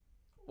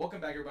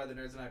Welcome back, everybody, to the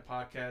Nerds and I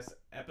podcast,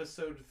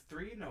 episode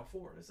 3? No,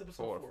 4. This is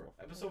episode 4.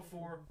 Episode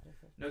 4,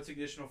 Notes in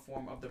Conditional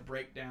Form of the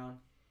Breakdown,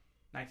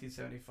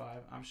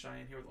 1975. I'm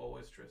Cheyenne here with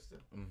always Tristan.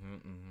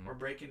 We're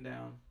breaking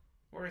down,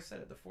 where I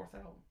said it, the 4th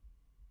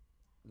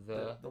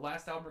album. The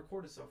last album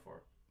recorded so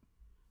far.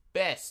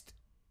 Best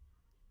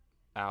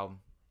album,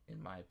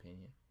 in my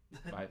opinion.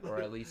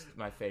 Or at least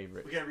my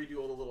favorite. We gotta redo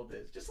it a little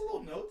bit. Just a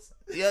little notes.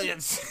 Yeah,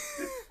 yes.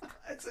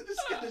 It's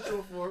just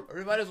conditional form. Or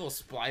we might as well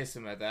splice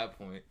them at that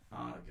point.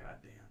 Oh,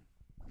 goddamn.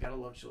 Gotta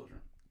love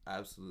children.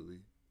 Absolutely.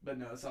 But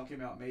no, the song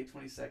came out May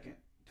 22nd,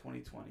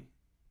 2020.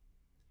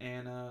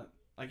 And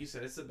like you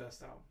said, it's the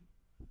best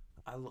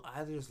album.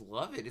 I just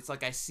love it. It's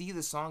like I see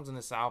the songs on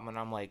this album and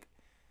I'm like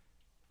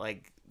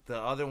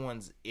the other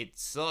ones, it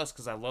sucks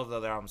because I love the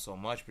other album so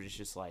much, but it's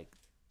just like,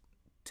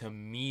 to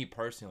me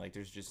personally, like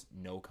there's just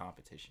no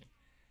competition.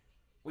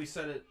 We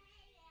said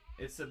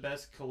it's the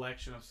best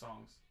collection of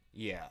songs.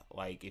 Yeah,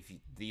 like if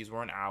these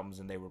weren't albums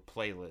and they were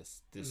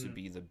playlists, this would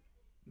be the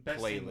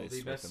best playlist.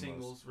 The best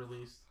singles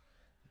released.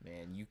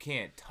 Man, you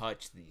can't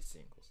touch these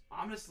singles.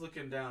 I'm just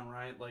looking down,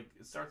 right? Like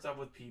it starts out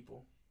with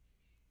People,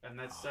 and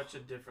that's such a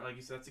different. Like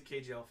you said, that's a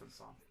Cage the Elephant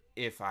song.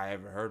 If I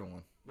ever heard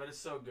one. But it's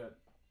so good.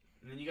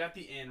 And then you got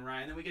the end, right?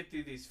 And then we get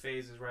through these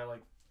phases, right?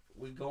 Like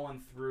we're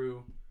going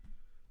through.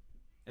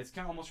 It's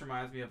kind of almost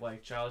reminds me of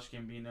like Childish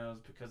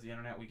Gambino's, because the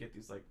internet, we get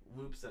these like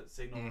loops that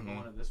signal we're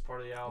going to this part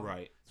of the album.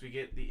 Right. So we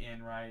get the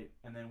end, right?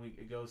 And then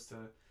it goes to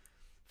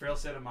Frail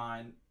State of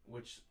Mind,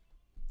 which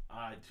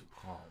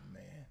oh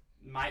man,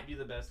 might be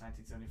the best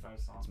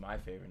 1975 song. It's my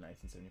favorite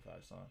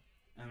 1975 song.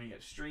 And we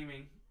get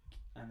Streaming,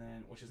 and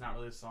then which is not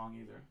really a song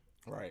either.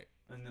 Right.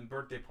 And then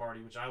Birthday Party,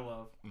 which I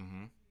love.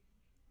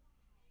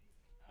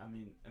 I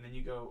mean, and then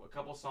you go a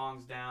couple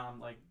songs down. I'm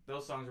like,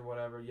 those songs are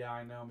whatever. Yeah,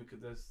 I know because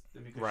this.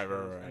 Right.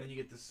 And then you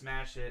get to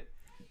Smash It,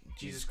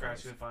 Jesus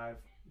Christ 5,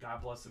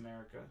 God Bless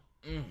America,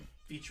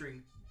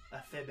 featuring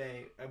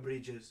Phoebe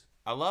Bridges.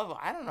 I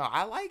don't know.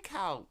 I like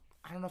how,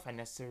 I don't know if I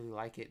necessarily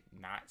like it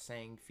not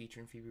saying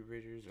featuring Phoebe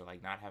Bridgers or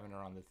like not having her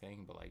on the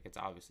thing, but like it's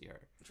obviously her.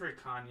 It's very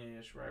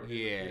Kanye-ish, right?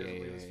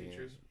 Yeah.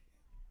 Features.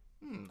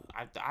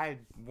 I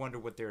wonder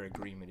what their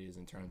agreement is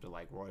in terms of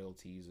like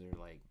royalties or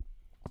like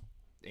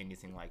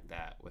anything like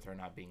that, with her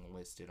not being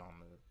listed on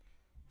the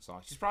song.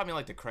 She's probably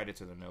like the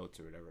credits or the notes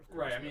or whatever. Of course,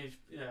 right. I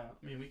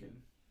mean, we can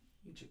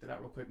check that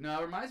out real quick. No,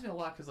 it reminds me a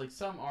lot because like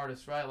some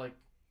artists, right? Like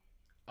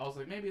I was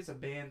like, maybe it's a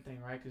band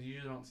thing, right? Because you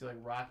usually don't see like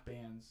rock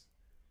bands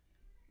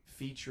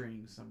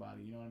featuring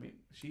somebody. You know what I mean?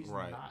 She's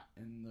not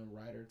in the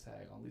writer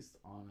tag, at least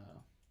on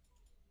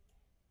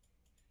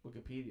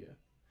Wikipedia.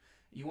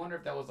 You wonder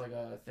if that was like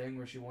a thing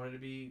where she wanted to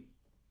be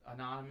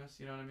anonymous.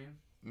 You know what I mean?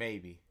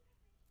 Maybe.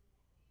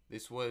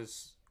 This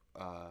was.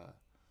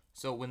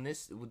 So would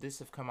this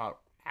have come out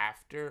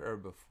after or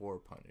before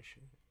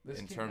Punisher?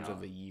 In terms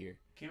of the year?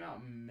 Came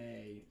out in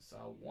May, so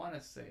I want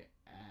to say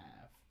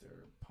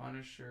after.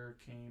 Punisher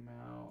came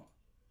out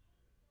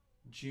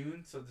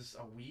June, so this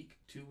a week,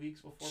 2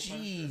 weeks before Punisher.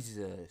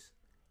 Jesus.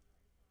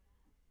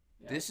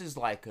 Yeah. This is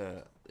like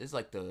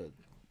the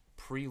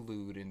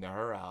prelude into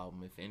her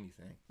album, if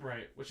anything.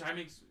 Right, which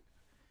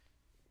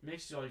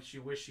makes you like she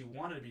wish she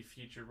wanted to be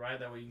featured, right?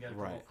 That way you can get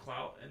a little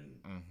clout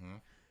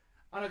and.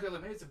 I don't know, cause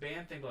maybe it's a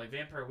band thing, but like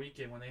Vampire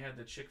Weekend, when they had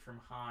the chick from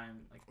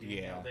Haim, like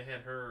Danielle, they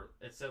had her.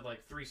 It said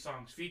like 3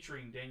 songs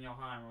featuring Danielle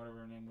Haim or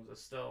whatever her name was,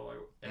 Estelle. Like,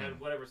 it had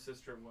whatever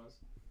sister it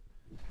was.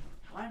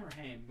 Haim or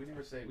Haim? We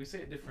never say it. We say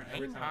it different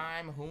every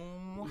time.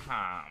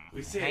 Haim.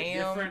 We say it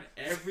different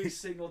every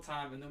single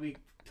time, and then we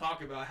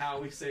talk about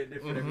how we say it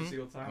different every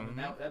single time, and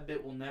that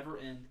bit will never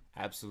end.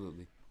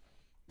 Absolutely.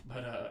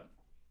 But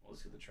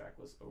let's get the track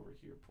list over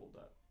here pulled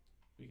up.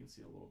 We can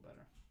see a little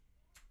better.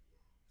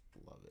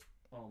 Love it.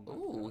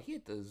 Oh, he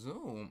hit the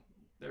zoom.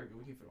 There we go.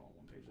 We can fit it on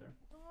one page there.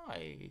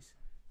 Nice.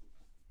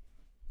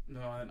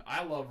 No, and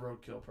I love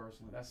Roadkill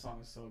personally. That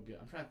song is so good.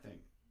 I'm trying to think.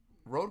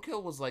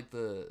 Roadkill was like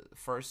the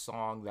first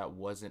song that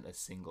wasn't a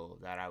single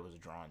that I was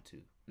drawn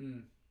to.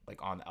 Like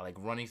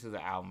running through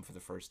the album for the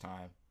first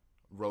time,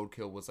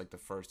 Roadkill was like the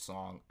first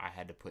song I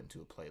had to put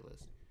into a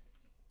playlist.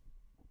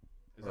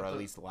 Or at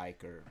least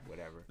like or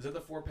whatever. Is that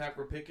the 4-pack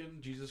we're picking?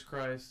 Jesus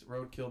Christ,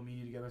 Roadkill, Me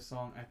You Together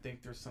song. I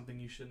think there's something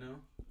you should know.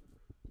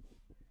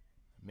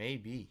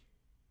 Maybe.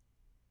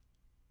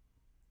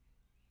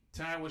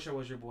 Tonight I Wish I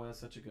Was Your Boy.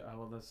 That's such a good. I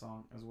love that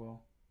song as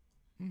well.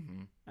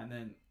 And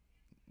then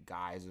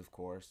Guys, of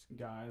course.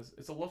 Guys.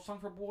 It's a love song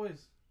for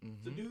boys.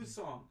 It's a dude's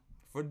song.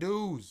 For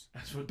dudes.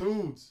 That's for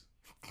dudes.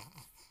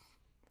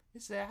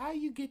 It said, how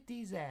you get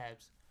these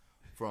abs?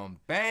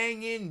 From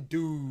banging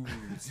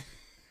dudes.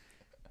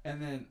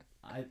 And then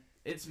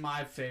it's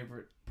my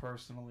favorite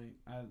personally.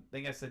 I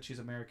think I said she's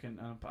American.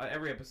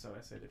 Every episode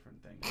I say a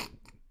different thing.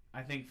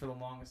 I think for the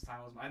longest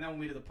time I know when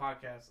we did the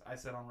podcast, I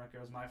said on record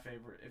it was my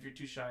favorite. If you're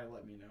too shy,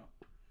 let me know.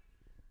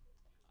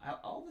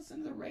 I'll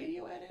listen to the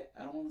radio edit.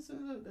 I don't want to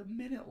listen to the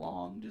minute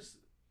long just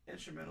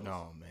instrumentals.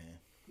 No, man.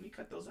 Let me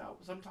cut those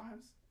out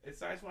sometimes.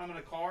 It's nice when I'm in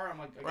a car. I'm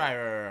like,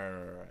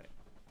 right.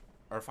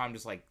 or if I'm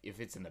just like, if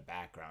it's in the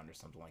background or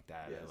something like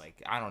that, yes.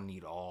 like I don't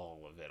need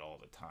all of it all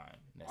the time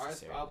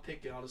necessarily. I'll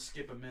pick it. I'll just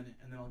skip a minute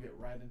and then I'll get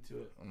right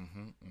into it.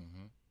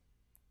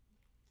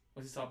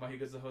 What's he talking about? He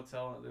goes to the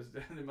hotel and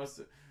there must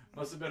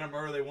have been a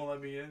murder. They won't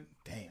let me in.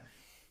 Damn.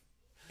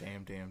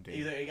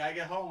 He's like, I gotta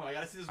get home. I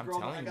gotta see this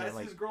girl. I gotta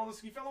see this girl.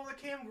 He fell over the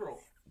cam girl.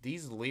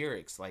 These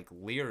lyrics, like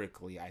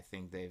lyrically, I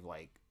think they've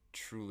like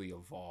truly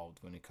evolved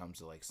when it comes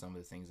to like some of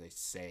the things they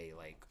say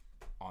like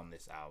on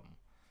this album.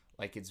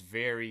 Like it's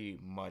very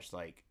much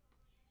like,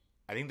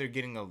 I think they're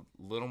getting a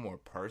little more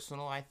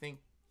personal, I think,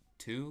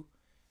 too.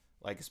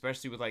 Like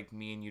especially with like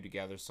Me and You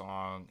Together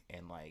song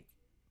and like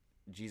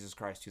Jesus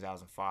Christ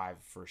 2005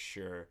 for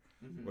sure,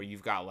 where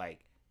you've got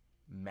like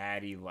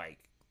Maddie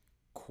like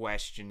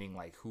questioning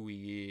like who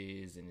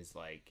he is and is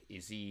like,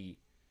 is he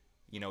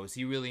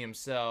really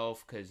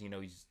himself? Because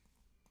he's,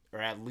 or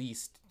at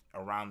least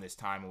around this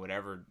time or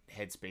whatever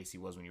headspace he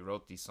was when he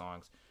wrote these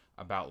songs,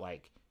 about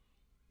like,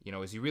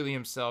 is he really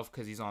himself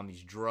because he's on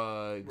these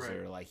drugs, right?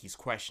 Or like he's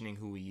questioning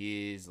who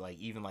he is, like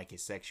even like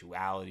his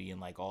sexuality and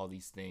like all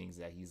these things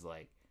that he's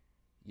like,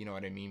 you know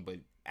what I mean? But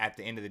at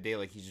the end of the day,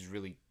 like he's just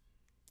really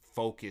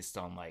focused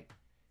on like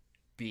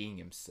being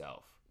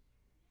himself.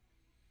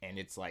 And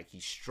it's like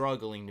he's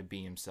struggling to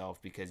be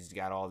himself because he's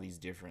got all these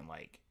different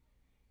like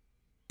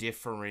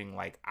differing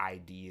like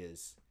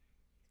ideas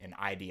and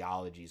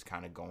ideologies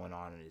kind of going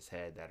on in his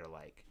head that are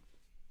like,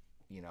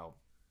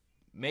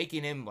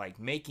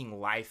 making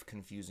life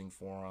confusing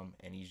for him,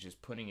 and he's just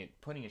putting it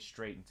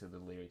straight into the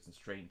lyrics and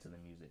straight into the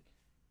music,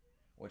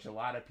 which a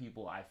lot of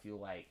people, I feel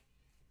like,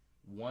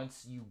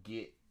 once you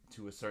get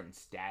to a certain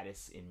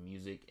status in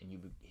music and you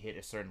hit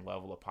a certain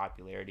level of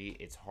popularity,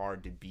 it's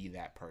hard to be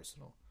that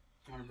personal.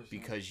 100%.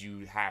 Because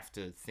you have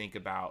to think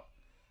about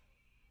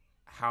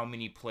how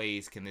many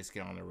plays can this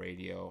get on the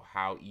radio,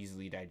 how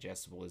easily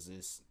digestible is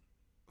this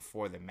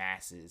for the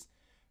masses,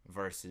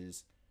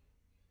 versus,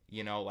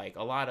 like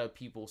a lot of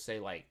people say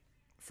like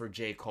for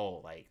J.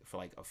 Cole, like for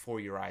like a For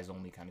Your Eyes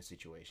Only kind of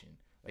situation,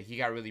 like he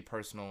got really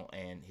personal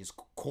and his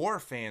core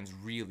fans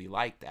really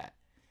like that.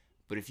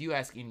 But if you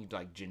ask any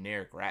like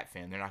generic rap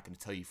fan, they're not going to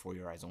tell you For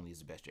Your Eyes Only is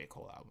the best J.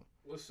 Cole album.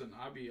 Listen,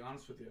 I'll be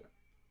honest with you.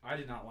 I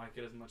did not like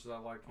it as much as I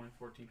liked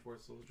 2014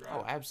 Forest Hills Drive.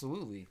 Oh,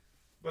 absolutely.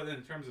 But then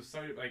in terms of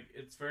study, like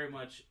it's very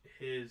much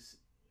his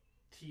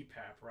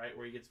T-Pap, right?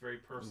 Where he gets very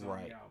personal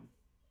on the album.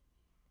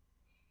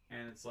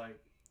 And it's like,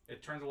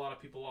 it turns a lot of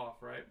people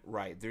off, right?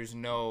 Right. There's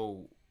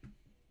no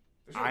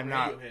I'm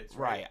not hits,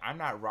 right? I'm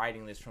not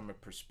writing this from a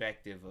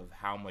perspective of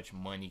how much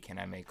money can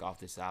I make off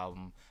this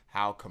album,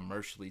 how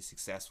commercially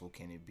successful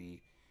can it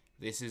be.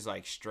 This is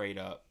like straight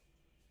up,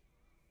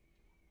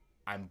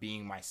 I'm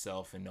being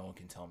myself and no one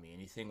can tell me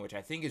anything, which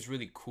I think is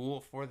really cool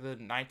for the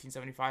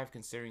 1975,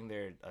 considering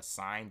they're a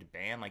signed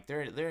band. Like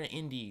they're an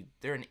indie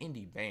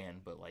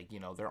band, but like,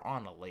 they're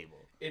on a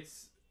label.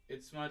 It's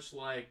much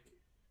like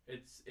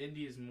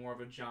indie is more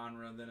of a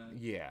genre than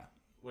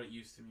what it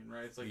used to mean,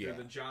 right? It's like they're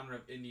the genre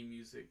of indie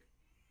music,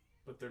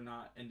 but they're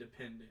not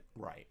independent.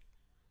 Right.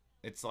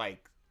 It's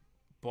like,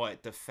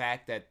 but the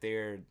fact that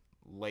their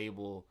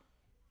label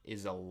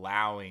is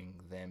allowing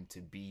them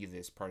to be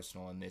this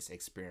personal and this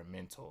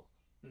experimental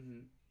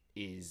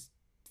is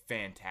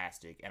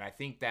fantastic. And I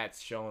think that's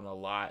shown a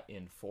lot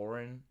in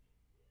foreign.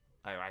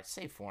 I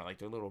say foreign, like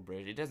they're little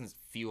British. It doesn't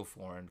feel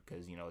foreign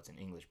because, it's in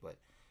English, but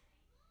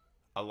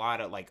a lot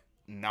of like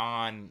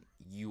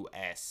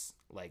non-US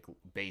like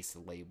based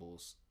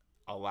labels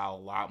allow a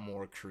lot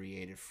more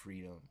creative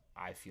freedom,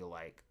 I feel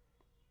like,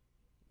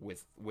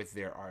 with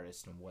their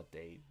artists and what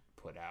they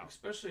put out.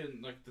 Especially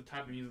in like the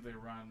type of music they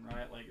run,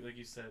 right? Like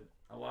you said,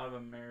 a lot of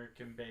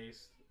American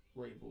based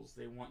labels,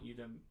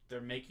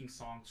 they're making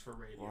songs for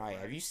radio. Right.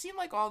 Have you seen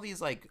like all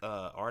these like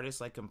artists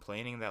like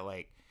complaining that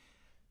like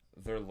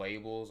their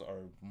labels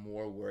are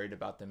more worried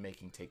about them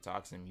making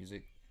TikToks than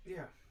music?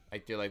 Yeah.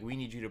 Like they're like, we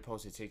need you to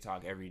post a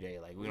TikTok every day.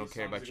 Like we don't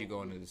care about you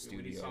going to the studio.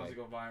 We need songs like, to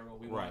go viral.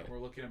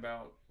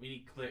 We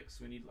need clicks.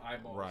 We need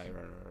eyeballs. Right.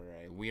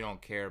 We don't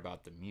care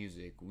about the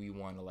music. We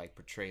want to like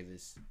portray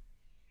this.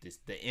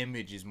 The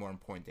image is more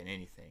important than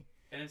anything.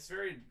 And it's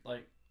very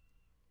like,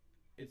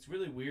 it's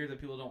really weird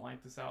that people don't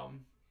like this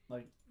album.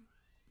 Like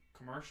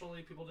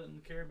commercially, people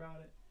didn't care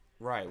about it.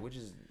 Right, which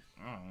is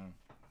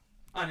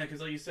I know,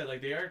 because like you said,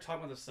 like they are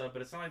talking about the stuff,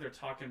 but it's not like they're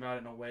talking about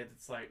it in a way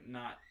that's like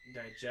not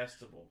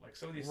digestible. Like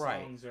some of these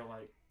songs are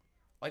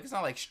like it's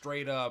not like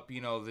straight up, I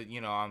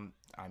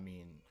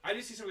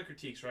do see some of the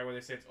critiques, right, where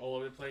they say it's all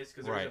over the place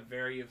because there's a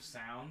variety of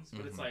sounds,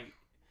 but it's like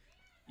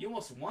you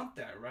almost want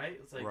that, right?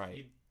 It's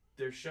like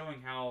they're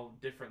showing how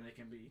different they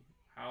can be,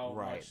 how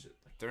much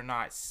they're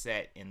not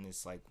set in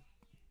this like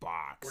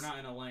box. We're not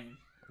in a lane,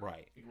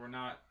 right?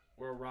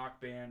 We're a rock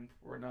band.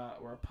 We're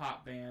a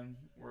pop band.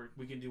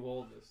 We can do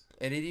all of this.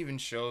 And it even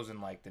shows in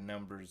like the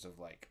numbers of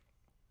like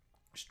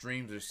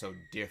streams are so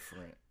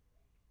different.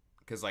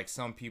 Because like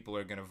some people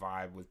are gonna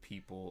vibe with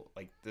people,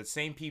 like the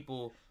same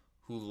people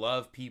who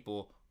love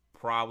people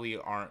probably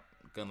aren't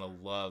gonna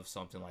love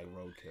something like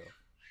Roadkill.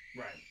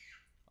 Right.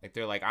 Like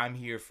they're like, I'm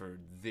here for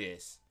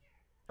this,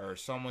 or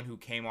someone who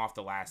came off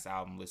the last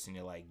album listening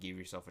to like Give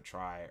Yourself a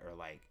Try or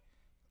like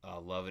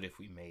Love It If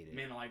We Made It.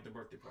 Man, I like the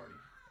birthday party.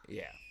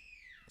 Yeah,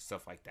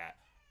 stuff like that.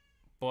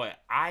 But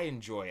I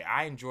enjoy it.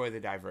 I enjoy the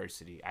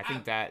diversity. I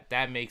think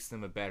that makes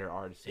them a better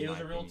artist. It was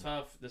a real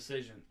tough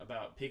decision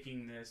about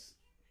picking this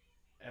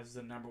as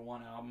the number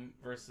one album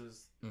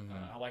versus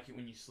I Like It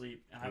When You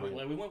Sleep. And we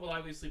went with I Like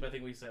When You Sleep. I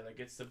think we said like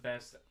it's the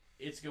best.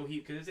 It's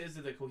because it is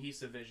the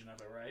cohesive vision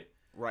of it, right?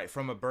 Right,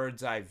 from a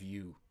bird's eye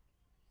view,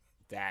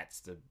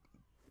 that's the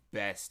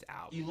best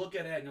album. You look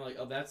at it and you're like,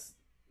 oh, that's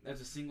a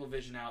single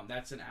vision album.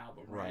 That's an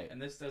album, right?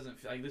 And this doesn't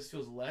feel like this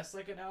feels less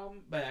like an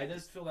album, but I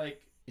just feel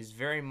like it's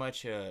very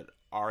much a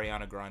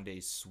Ariana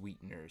Grande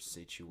Sweetener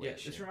situation. Yeah,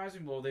 this reminds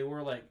me. Well, they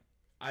were like,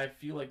 I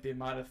feel like they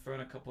might have thrown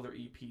a couple of their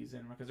EPs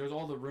in because there's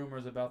all the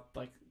rumors about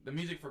like the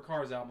Music for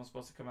Cars album was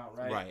supposed to come out,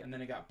 right? And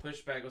then it got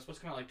pushed back. It was supposed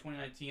to come out like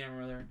 2019, I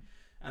remember,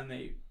 and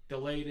they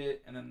delayed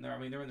it. And then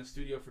they're in the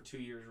studio for 2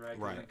 years, right?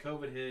 And then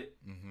COVID hit,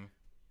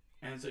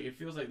 and so it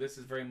feels like this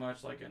is very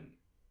much like an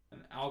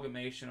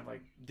amalgamation of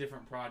like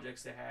different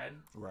projects they had,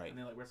 right? And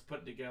they like let's put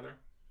it together,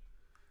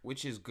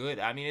 which is good.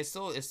 I mean, it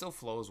still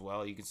flows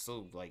well. You can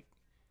still like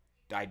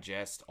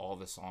digest all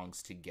the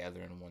songs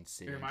together in one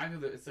sitting. It reminds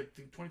me that it's like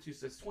 22.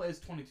 It's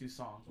 22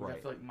 songs, which I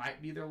feel like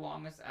might be their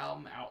longest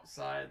album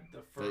outside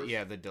the first.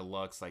 The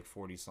deluxe like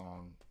 40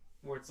 song,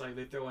 where it's like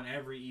they throw in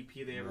every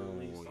EP they ever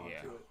released onto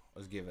it.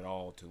 Let's give it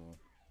all to them.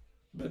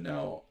 But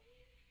no,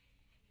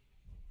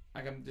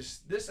 like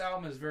this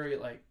album is very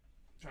like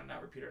trying to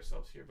not repeat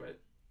ourselves here, but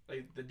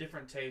like the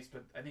different tastes.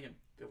 But I think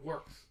it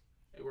works.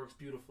 It works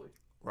beautifully.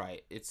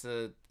 Right. It's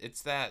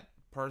that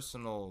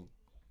personal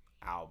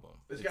album.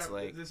 It's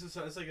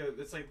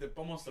like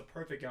almost the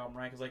perfect album,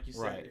 right? Because like you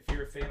said, if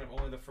you're a fan of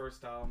only the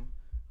first album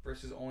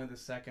versus only the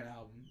second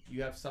album,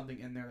 you have something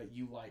in there that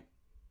you like.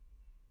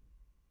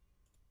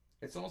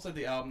 It's almost like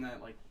the album that,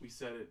 like we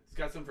said, it's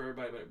got something for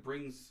everybody, but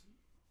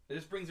it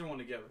just brings everyone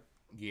together.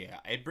 Yeah,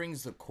 it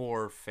brings the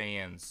core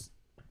fans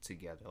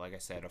together. Like I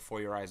said, a For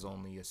Your Eyes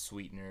Only, a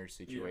Sweetener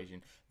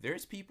situation. Yeah.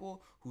 There's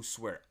people who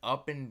swear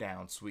up and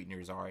down Sweetener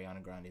is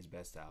Ariana Grande's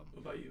best album.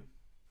 What about you?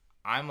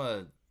 I'm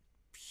a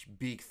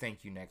big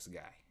Thank You Next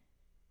guy.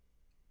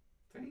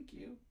 Thank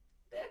You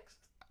Next.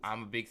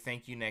 I'm a big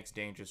Thank You Next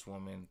Dangerous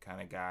Woman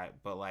kind of guy,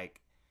 but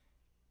like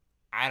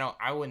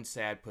I wouldn't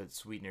say I'd put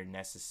Sweetener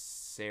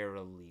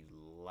necessarily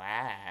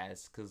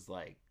last cuz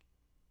like,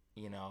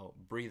 you know,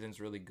 Breathing's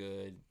really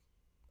good.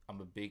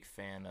 I'm a big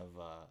fan of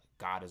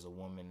God Is a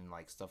Woman and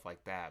like stuff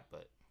like that,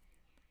 but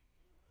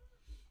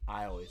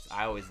I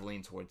always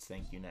lean towards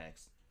Thank You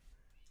Next.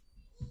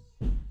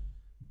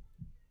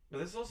 But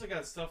this also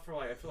got stuff for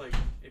like I feel like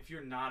if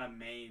you're not a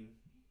main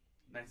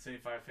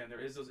 1975 fan, there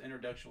is those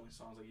introduction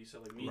songs like you said,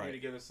 like Me and You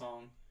Together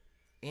song.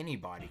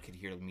 Anybody could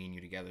hear the Me and You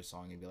Together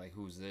song and be like,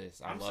 "Who's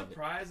this?" I'm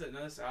surprised that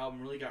none of this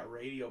album really got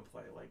radio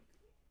play. Like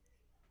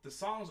the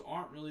songs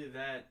aren't really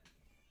that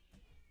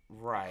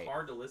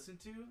hard to listen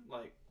to.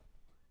 Like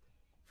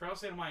For All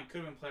State of Mind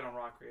could have been played on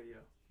rock radio.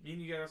 Me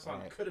and You Together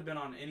song could have been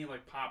on any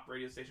like pop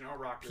radio station or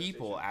rock radio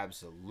station.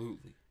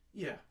 Absolutely.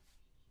 Yeah.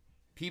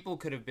 People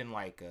could have been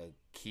like a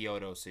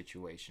Kyoto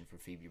situation for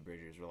Phoebe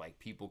Bridgers, where like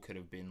people could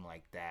have been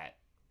like that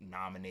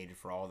nominated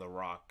for all the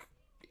rock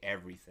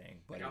everything.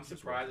 But like, I'm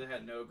surprised it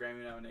had no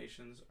Grammy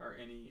nominations or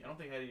any. I don't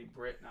think it had any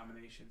Brit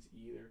nominations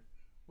either,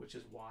 which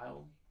is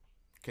wild.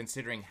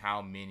 Considering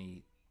how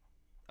many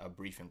A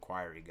Brief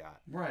Inquiry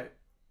got. Right.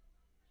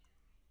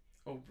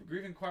 Oh,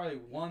 Brief Inquiry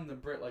won the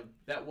Brit. Like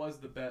that was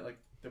the bet. Like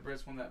the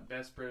Brits won that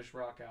best British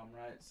rock album,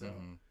 right? So.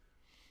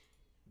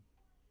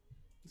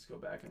 Let's go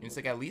back and it's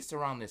like at least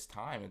around this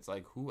time, it's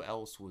like who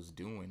else was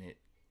doing it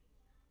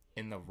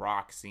in the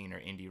rock scene or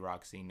indie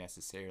rock scene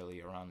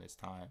necessarily around this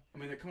time? I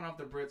mean, they're coming off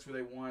the Brits where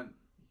they won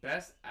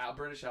Best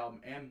British Album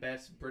and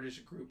Best British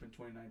Group in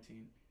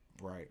 2019.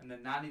 Right. And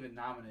then not even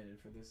nominated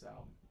for this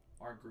album,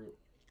 our group.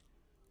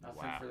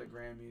 Nothing for the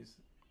Grammys.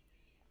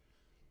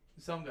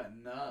 This album got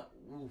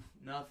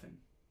nothing.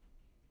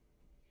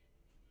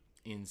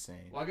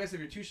 Insane. Well, I guess if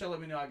you're too shy, let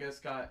me know. I guess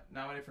got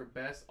nominated for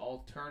Best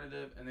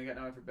Alternative and they got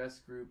nominated for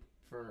Best Group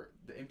for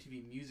the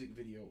MTV Music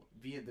Video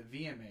via the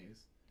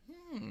VMAs.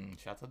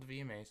 Shout out to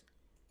the VMAs.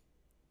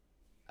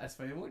 That's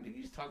funny. Didn't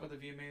you just talk about the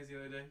VMAs the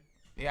other day?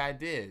 Yeah, I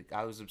did.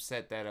 I was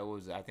upset that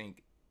I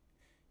think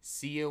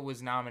Sia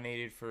was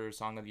nominated for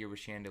Song of the Year with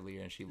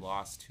Chandelier and she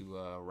lost to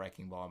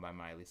Wrecking Ball by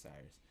Miley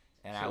Cyrus.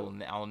 And I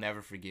will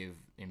never forgive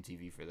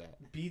MTV for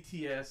that.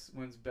 BTS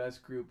wins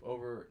Best Group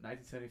over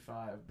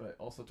 1975, but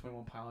also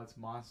 21 Pilots,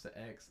 Monsta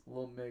X,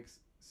 Lil Mix,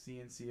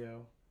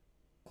 CNCO,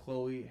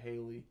 Chloe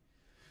Haley,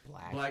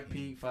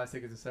 Blackpink, 5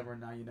 Seconds of Summer,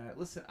 Now United.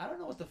 Listen, I don't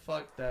know what the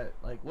fuck that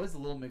what is the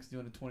Lil Mix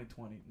doing in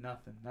 2020?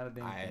 Nothing, not a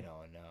damn thing. I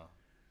don't know.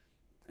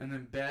 And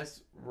then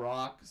Best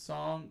Rock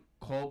Song,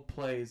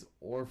 Coldplay's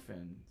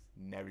Orphans.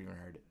 Never even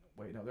heard it.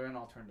 Wait, no, they're an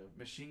alternative.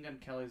 Machine Gun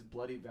Kelly's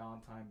Bloody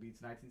Valentine beats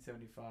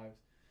 1975's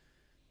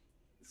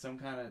Some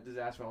Kind of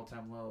Disaster All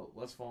Time Low,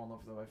 Let's Fall in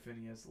Love with by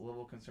Phineas,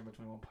 Little Concern by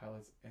 21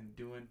 Pilots, and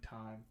Doing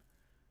Time.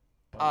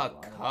 A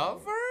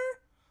cover?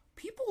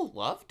 people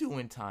love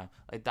Doing Time.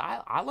 Like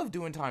I love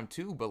Doing Time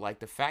too, but like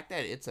the fact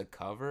that it's a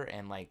cover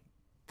and like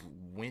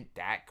went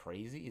that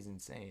crazy is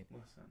insane.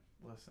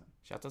 Listen.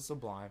 Shout out to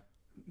Sublime.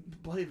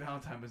 Bloody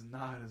Valentine is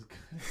not as good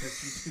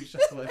as You Too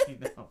Shall Let Me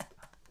Know.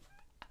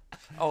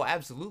 Oh,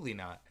 absolutely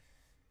not.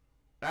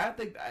 I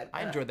think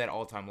I enjoyed that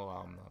All Time Low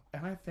album though.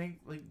 And I think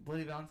like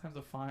Bloody Valentine's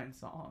a fine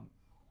song.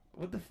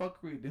 What the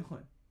fuck were we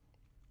doing?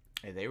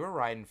 Hey, they were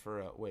riding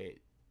for a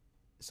wait.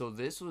 So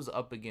this was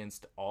up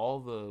against all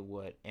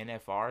the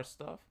NFR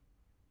stuff,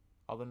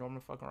 all the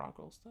Norman fucking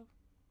Rockwell stuff.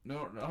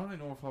 No, I don't think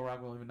Norman fucking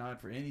Rockwell even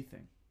nominated for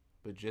anything.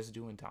 But just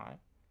Doing Time.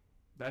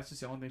 That's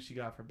just the only thing she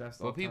got for best.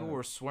 Well, people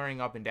were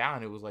swearing up and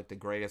down it was like the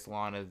greatest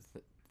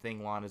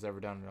thing Lana's ever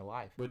done in her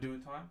life. But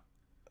Doing Time.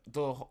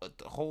 The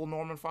whole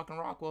Norman fucking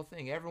Rockwell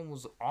thing, everyone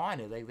was on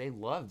it. They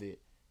loved it.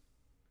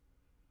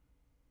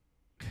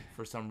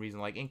 For some reason,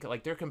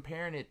 like they're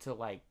comparing it to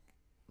like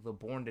the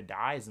Born to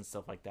Dies and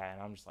stuff like that,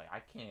 and I'm just like, I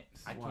can't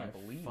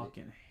believe it. I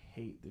fucking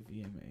hate the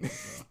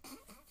VMAs.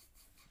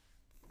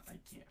 I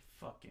can't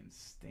fucking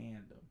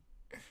stand them.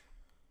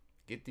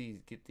 Get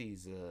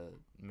these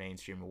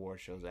mainstream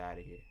award shows out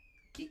of here.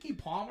 Keke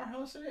Palmer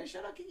hosted it.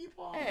 Shout out Keke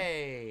Palmer.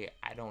 Hey,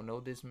 I don't know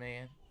this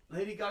man.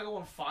 Lady Gaga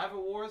won 5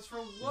 awards for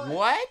what?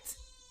 What?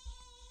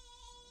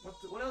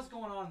 What else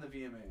going on in the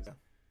VMAs?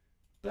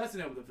 But that's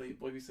enough with the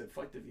like we said.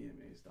 Fuck the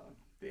VMAs, dog.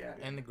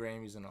 And the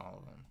Grammys and all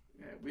of them.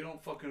 Yeah, we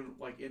don't fucking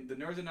like. The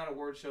Nerds Are Not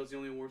award show is the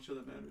only award show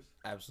that matters.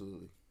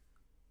 Absolutely.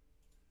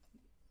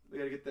 We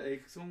gotta get the. Hey,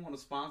 someone want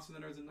to sponsor the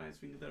Nerds and Nights?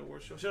 We can get that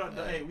award show. Shout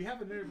out! Hey, we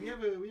have a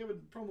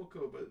promo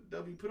code, but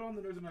W put on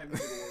the Nerds and Night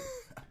Music Award.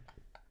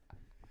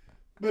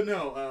 But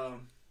no,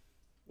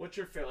 what's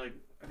your favorite? Like,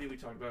 I think we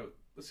talked about.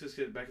 Let's just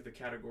get back to the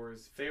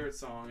categories. Favorite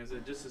song? Is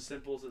it just as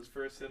simple as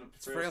first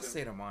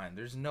state of mind?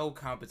 There's no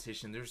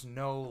competition. There's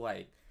no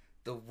like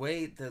the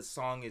way the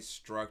song is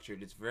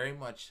structured. It's very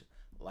much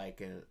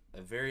like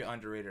a very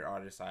underrated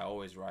artist I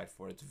always ride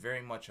for. It's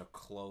very much a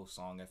Chloe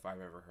song if I've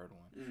ever heard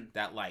one.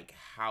 That like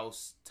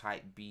house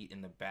type beat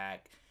in the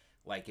back,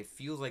 like it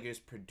feels like it's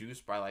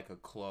produced by like a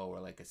Chloe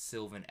or like a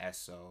Sylvan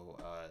Esso,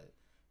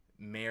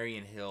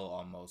 Marion Hill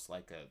almost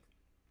like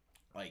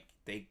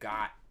they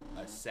got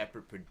a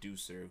separate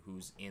producer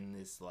who's in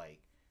this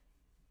like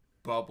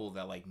bubble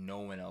that like no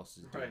one else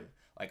is doing.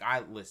 Right.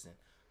 Like listen,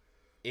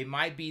 it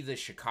might be the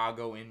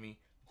Chicago in me,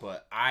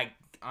 but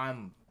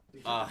I'm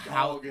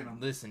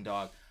listen,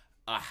 dog.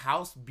 A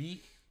house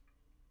beat,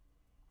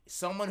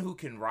 someone who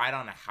can ride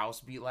on a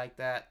house beat like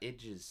that, it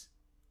just,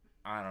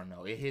 I don't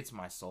know, it hits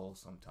my soul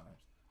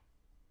sometimes.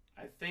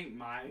 I think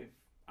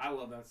I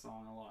love that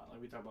song a lot.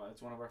 Like we talked about,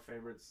 it's one of our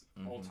favorites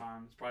all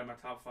time. It's probably my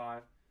top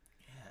 5.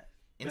 Yeah.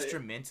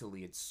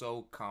 Instrumentally, it's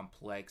so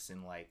complex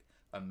and like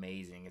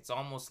amazing. It's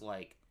almost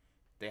like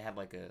they had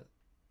like an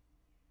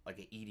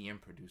EDM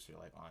producer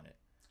like on it.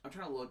 I'm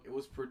trying to look. It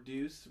was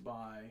produced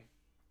by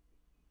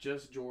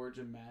Just George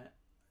and Matt.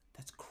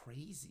 That's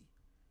crazy.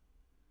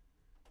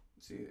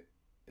 See,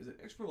 is it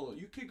experimental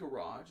UK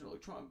garage, an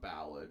electronic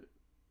ballad,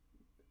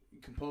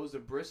 composed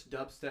of brisk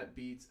dubstep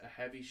beats, a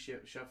heavy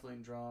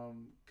shuffling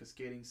drum,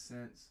 cascading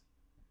synths.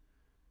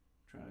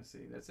 I'm trying to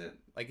see. That's it.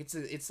 Like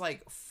it's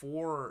like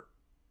 4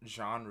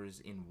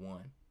 genres in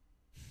one.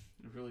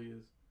 It really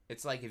is.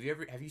 It's like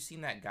have you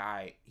seen that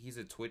guy? He's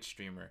a Twitch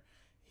streamer.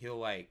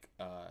 He'll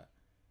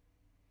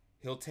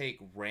take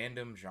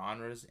random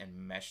genres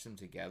and mesh them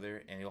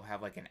together, and he'll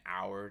have like an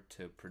hour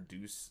to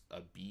produce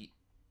a beat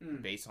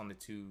based on the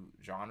 2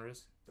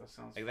 genres. That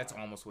sounds like that's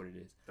almost what it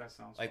is. That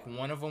sounds like fire.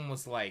 One of them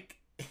was like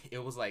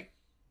it was like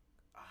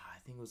I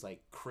think it was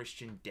like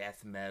Christian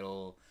death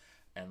metal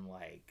and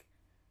like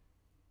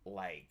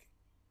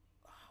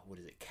what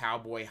is it,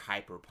 cowboy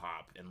hyper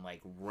pop and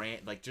like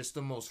just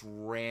the most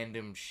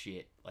random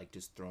shit like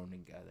just thrown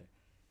together.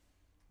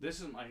 This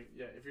is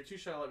if you're too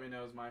shy, let me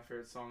know is my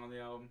favorite song on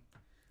the album.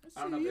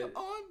 I don't know you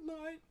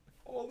online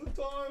all the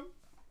time.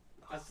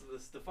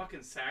 That's the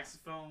fucking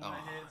saxophone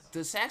that hits.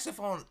 The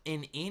saxophone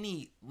in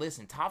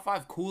top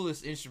 5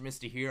 coolest instruments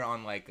to hear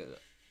on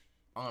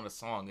on a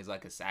song is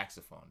like a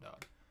saxophone,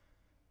 dog.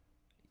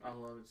 I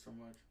love it so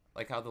much.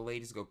 Like how the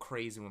ladies go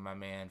crazy when my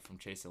man from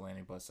Chase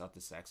Atlantic busts out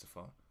the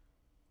saxophone.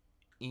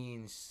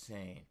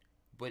 Insane,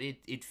 but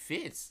it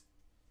fits.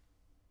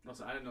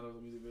 Also, I didn't know there was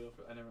a music video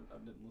for. I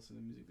didn't listen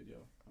to the music video.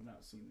 I've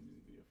not seen the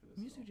music video for this.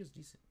 Music just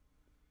decent.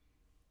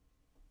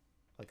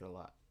 Like it a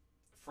lot.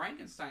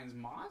 Frankenstein's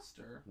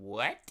Monster.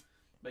 What?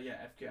 But yeah,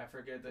 I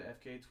forget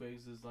that FK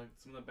Twigs is like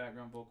some of the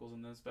background vocals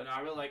in this. But no,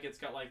 I really like it's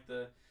got like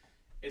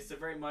it's a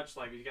very much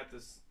like you got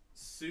this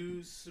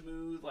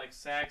smooth like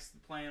sax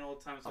playing all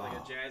the time. It's like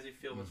a jazzy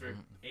feel. But it's very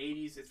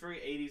 80s. It's very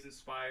 80s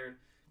inspired.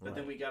 But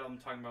then we got him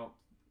talking about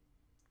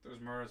there's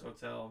Murder's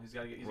Hotel. He's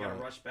got to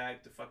rush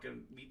back to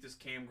fucking meet this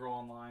cam girl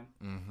online.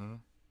 Mm-hmm.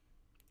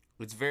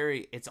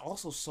 It's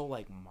also so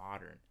like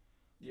modern.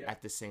 Yeah.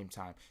 At the same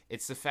time,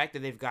 it's the fact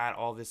that they've got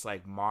all this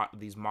like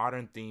these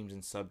modern themes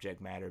and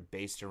subject matter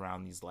based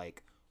around these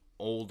like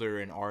older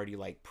and already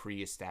like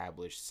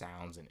pre-established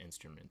sounds and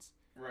instruments.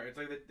 Right. It's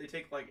like they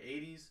take like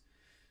 80s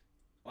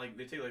like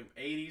they take like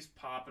 80s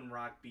pop and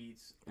rock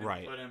beats and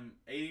right. put them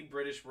 80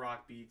 British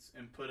rock beats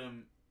and put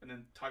them and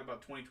then talk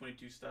about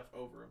 2022 stuff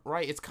over them.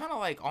 Right. It's kind of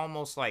like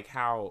almost like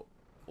how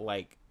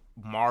like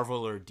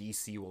Marvel or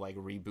DC will like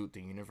reboot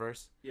the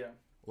universe. Yeah.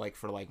 Like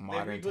for like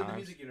modern times. They reboot the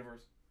music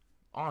universe.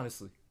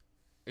 Honestly.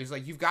 It's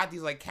like you've got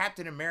these like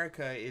Captain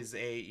America is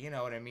a, you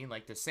know what I mean,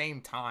 like the same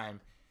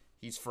time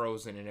he's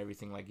frozen and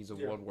everything, like he's a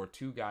World War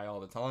II guy all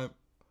the time,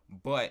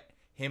 but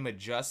him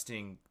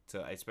adjusting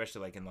to,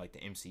 especially like in like the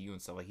MCU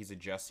and stuff, like he's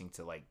adjusting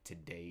to like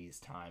today's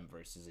time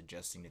versus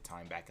adjusting to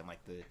time back in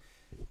like the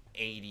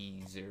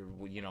 80s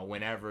or, you know,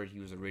 whenever he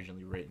was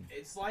originally written.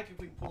 It's like if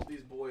we pulled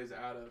these boys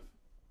out of,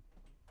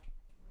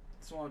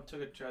 someone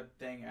took a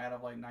thing out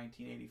of like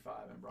 1985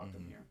 and brought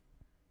them here.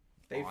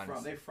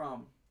 They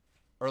from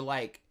or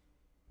like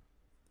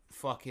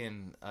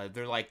fucking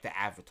they're like the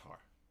Avatar.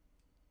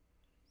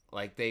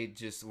 Like they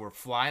just were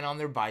flying on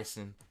their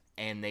bison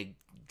and they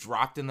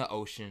dropped in the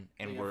ocean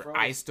and were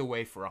iced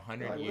away for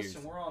 100 years.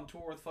 Listen, we're on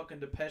tour with fucking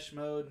Depeche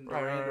Mode and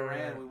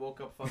Duran. We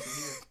woke up fucking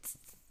here.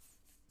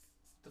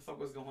 What the fuck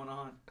was going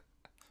on?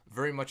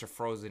 Very much a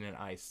Frozen in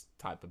Ice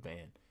type of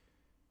band.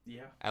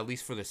 Yeah. At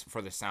least for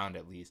the sound,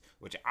 at least,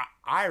 which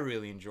I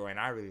really enjoy and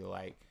I really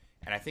like,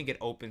 and I think it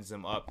opens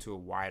them up to a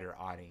wider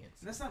audience.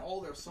 And that's not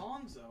all their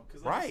songs though,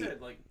 because like I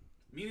said, like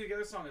Me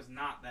Together song is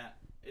not that.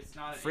 It's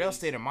not. Frail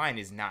State of Mind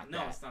is not that.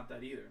 No, it's not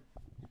that either.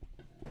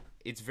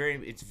 It's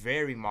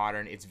very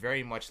modern. It's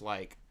very much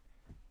like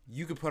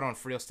you could put on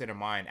Frail State of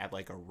Mind at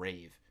like a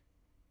rave,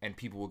 and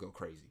people will go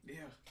crazy. Yeah.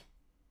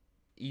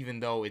 Even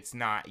though it's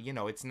not, you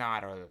know, it's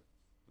not a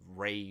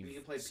rave you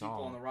can play song.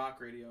 People on the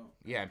rock radio.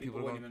 Yeah,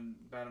 people wouldn't even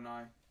bat an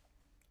eye.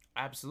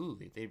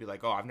 Absolutely, they'd be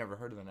like, "Oh, I've never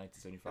heard of the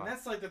 1975." And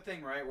that's like the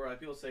thing, right? Where like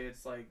people say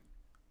it's like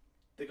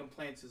the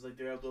complaints is like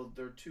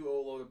they're too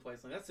all over the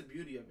place. Like that's the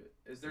beauty of it,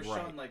 is they're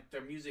showing like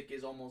their music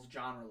is almost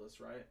genreless,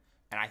 right?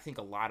 And I think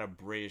a lot of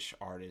British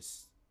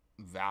artists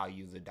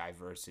value the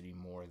diversity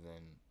more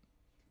than,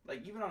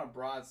 like, even on a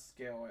broad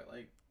scale,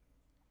 like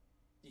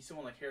you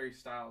someone like Harry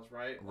Styles,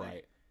 right? Right.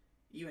 Like,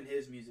 even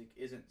his music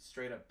isn't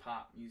straight up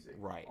pop music,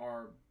 right?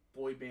 Or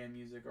boy band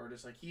music, or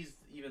just like he's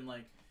even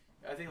like.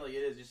 I think like it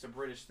is just a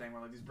British thing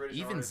where like these British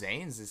even artists,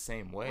 Zayn's the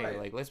same way. Right.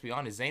 Like let's be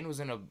honest, Zayn was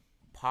in a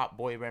pop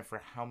boy band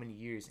for how many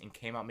years and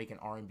came out making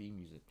R&B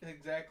music.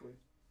 Exactly.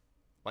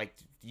 Like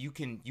you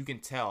can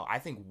tell. I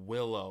think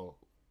Willow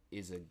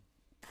is a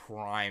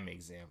prime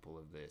example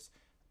of this.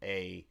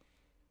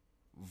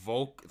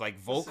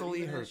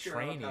 Vocally her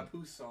training.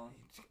 Song.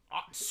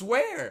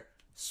 Swear,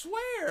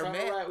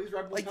 man.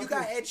 Right. Like you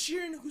got Ed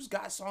Sheeran who's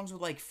got songs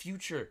with like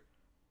Future,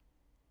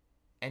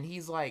 and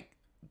he's like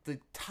the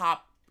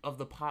top of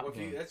the pop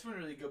game. That's when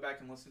really go back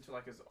and listen to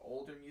like his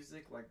older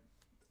music, like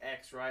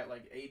X, right,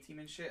 like A-Team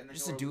and shit, and then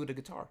just a dude with a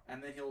guitar.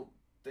 And then he'll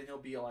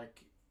be like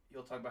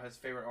he'll talk about his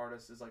favorite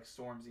artist is like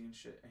Stormzy and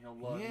shit, and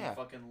he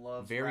fucking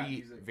loves rap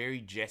music. Very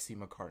Jesse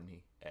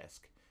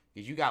McCartney-esque.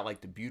 Because you got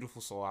like the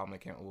Beautiful Soul album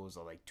that came out, what was it,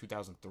 like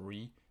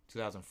 2003,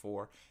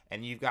 2004,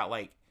 and you've got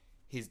like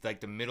his like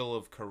the middle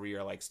of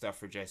career like stuff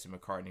for Jesse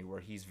McCartney where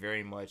he's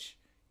very much,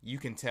 you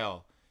can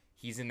tell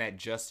he's in that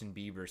Justin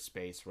Bieber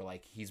space where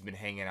like he's been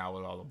hanging out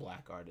with all the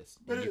black artists.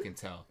 And you can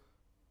tell.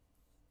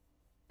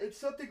 It's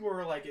something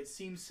where like it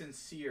seems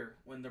sincere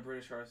when the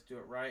British artists do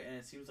it, right? And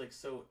it seems like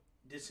so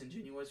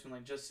disingenuous when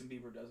like Justin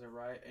Bieber does it,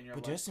 right? And but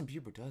like, Justin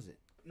Bieber does it.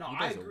 No,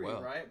 I agree,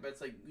 right? But it's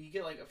like you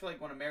get like I feel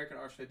like when American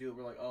artists do it,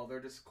 we're like, oh, they're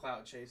just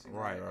clout chasing,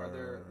 right?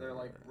 Or they're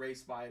like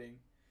race biting,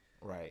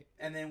 right?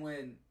 And then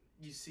when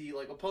you see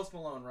like a Post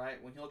Malone,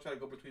 right, when he'll try to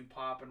go between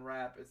pop and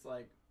rap, it's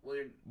like, well,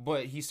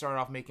 but he started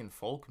off making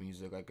folk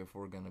music. Like if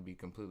we're gonna be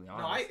completely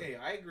honest, no,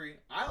 I agree.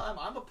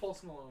 I'm a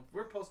Post Malone.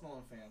 We're Post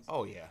Malone fans.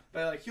 Oh yeah,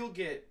 but like he'll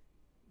get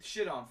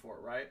shit on for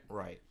it, right?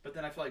 Right. But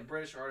then I feel like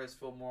British artists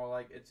feel more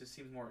like it just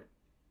seems more.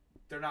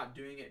 They're not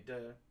doing it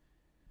to.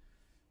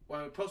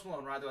 When Post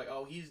Malone, right? They're like,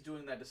 oh, he's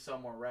doing that to sell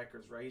more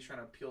records, right? He's trying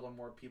to appeal to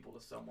more people to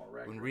sell more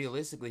records. When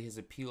realistically, his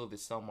appeal to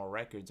sell more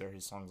records are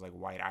his songs like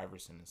White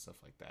Iverson and stuff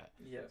like that.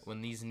 Yes.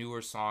 When these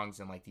newer songs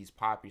and like these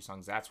poppy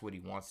songs, that's what he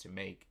wants to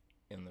make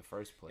in the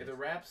first place. Yeah, the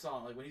rap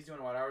song, like when he's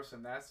doing White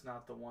Iverson, that's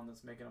not the one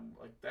that's making him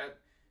like that.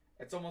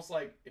 It's almost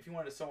like if he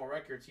wanted to sell more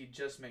records, he'd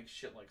just make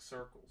shit like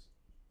Circles,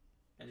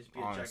 and just be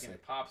a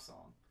gigantic pop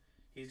song.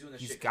 He's doing the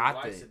shit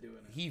got Liza doing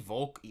it.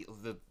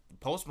 The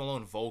Post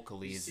Malone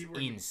vocally is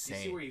insane. You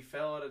see where he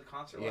fell at a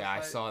concert last night?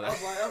 I saw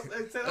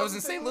that. That was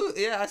in St. Louis.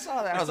 Yeah, I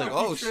saw that. I was like,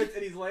 oh shit.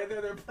 And he's laying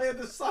there. They're playing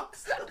the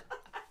songs.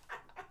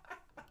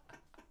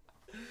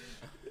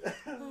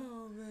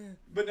 Oh man.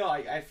 But no,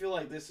 I feel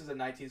like this is a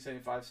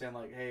 1975 saying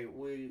like, hey,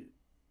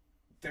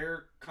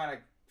 they're kind of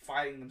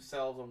fighting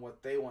themselves on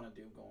what they want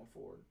to do going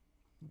forward.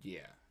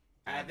 Yeah.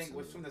 And I think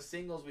from the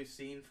singles we've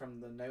seen from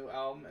the new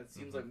album, it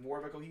seems like more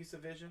of a cohesive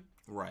vision.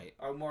 Right.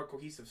 A more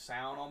cohesive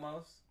sound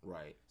almost.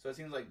 Right. So it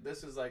seems like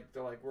this is like,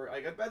 they're like, we're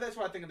like, that's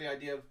why I think of the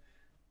idea of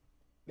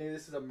maybe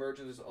this is a merge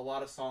and there's a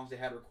lot of songs they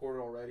had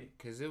recorded already.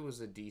 Because it was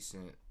a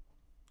decent,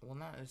 well,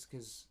 not, it's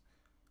because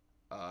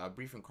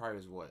Brief and Quiet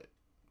is what,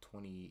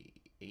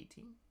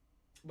 2018?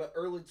 But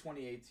early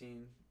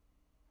 2018.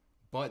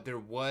 But there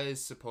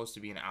was supposed to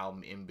be an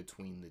album in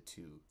between the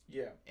two.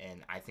 Yeah.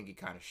 And I think it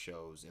kind of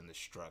shows in the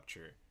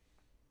structure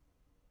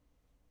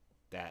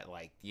that,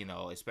 like, you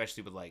know,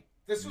 especially with, like,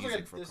 this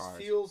music for this cars.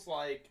 feels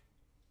like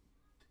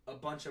a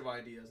bunch of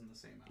ideas in the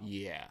same album.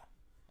 Yeah.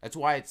 That's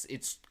why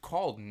it's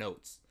called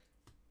Notes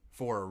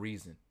for a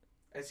reason.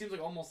 It seems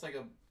like almost like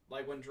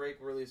when Drake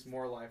released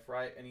More Life,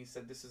 right? And he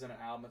said this isn't an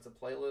album, it's a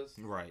playlist.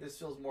 Right. This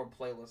feels more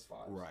playlist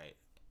vibes. Right.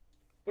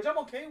 Which I'm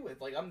okay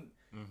with. Like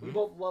we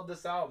both love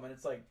this album, and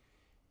it's like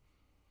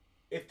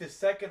if the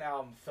second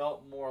album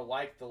felt more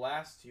like the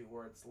last two,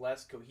 where it's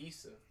less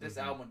cohesive, this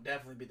album would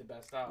definitely be the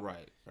best album.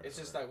 Right. It's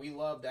just like we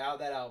love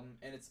that album,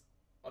 and it's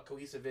a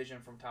cohesive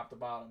vision from top to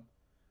bottom,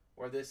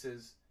 where this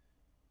is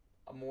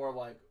a more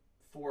like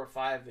 4 or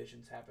 5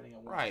 visions happening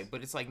at once. Right,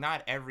 but it's like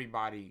not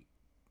everybody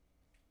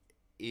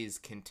is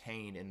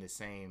contained in the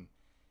same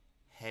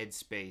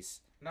headspace.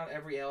 Not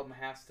every album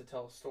has to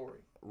tell a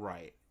story.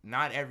 Right.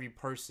 Not every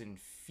person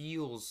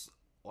feels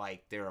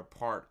like they're a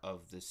part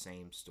of the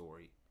same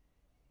story.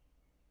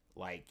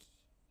 Like,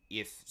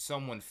 if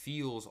someone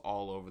feels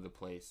all over the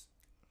place,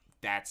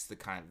 that's the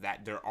kind of,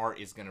 that their art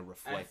is going to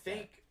reflect that. I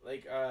think,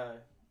 like, I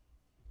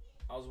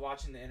was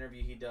watching the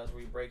interview he does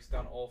where he breaks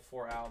down all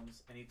 4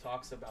 albums, and he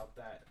talks about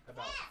that,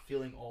 about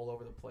feeling all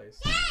over the place.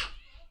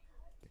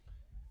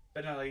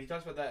 But no, like, he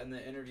talks about that in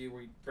the interview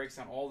where he breaks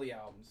down all the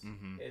albums.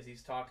 Is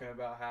he's talking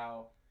about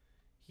how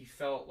he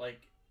felt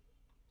like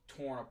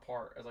torn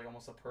apart as like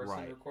almost a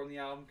person recording the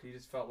album, because he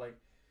just felt like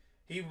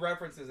he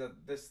references that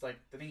this, like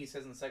the thing he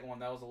says in the second one,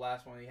 that was the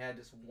last one. He had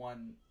just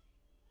one.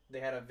 They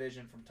had a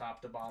vision from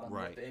top to bottom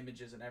with the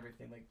images and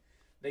everything. Like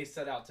they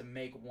set out to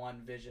make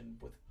one vision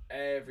with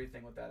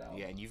everything with that album.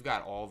 Yeah, and you've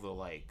got all the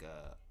like.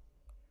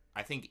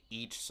 I think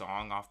each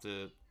song off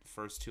the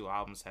first 2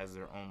 albums has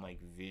their own like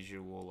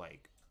visual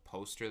like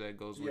poster that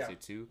goes with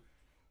it too,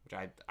 which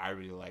I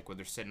really like. Where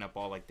they're setting up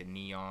all like the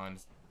neon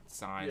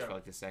signs for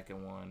like the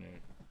second one, and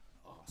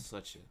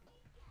such a.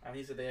 And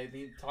he said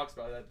he talks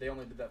about that they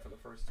only did that for the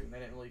first 2, and they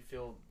didn't really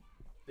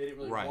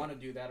want to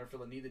do that or feel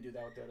the need to do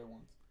that with the other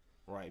ones.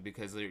 Right,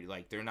 because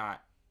they're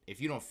not.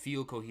 If you don't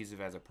feel cohesive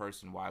as a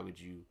person, why would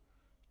you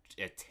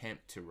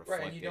attempt to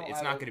reflect it?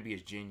 It's not going to be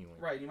as genuine.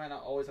 Right, you might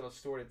not always have a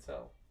story to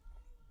tell.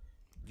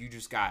 You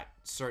just got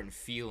certain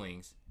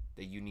feelings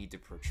that you need to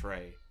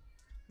portray.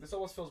 This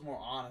almost feels more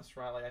honest,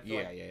 right? Like I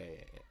feel yeah.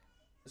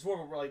 It's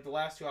more of like the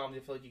last 2 albums. I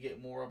feel like you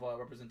get more of a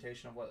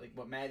representation of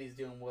what Maddie's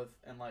dealing with,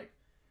 and like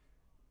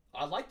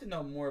I'd like to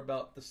know more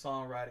about the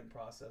songwriting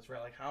process,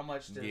 right? Like how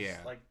much does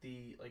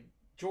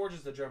George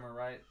is the drummer,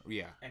 right?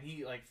 Yeah. And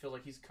he like feel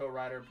like he's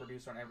co-writer and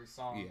producer on every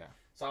song. Yeah.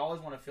 So I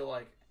always want to feel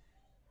like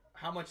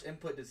how much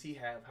input does he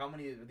have? How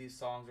many of these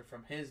songs are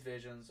from his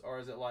visions, or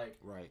is it like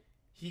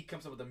he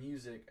comes up with the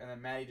music and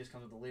then Maddie just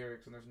comes with the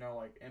lyrics and there's no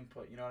like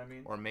input? You know what I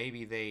mean? Or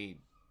maybe they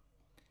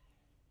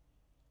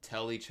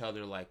tell each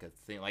other like a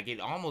thing. Like it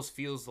almost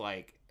feels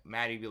like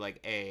Maddie be like,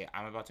 "Hey,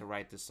 I'm about to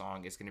write this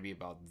song. It's gonna be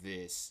about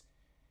this.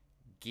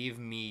 Give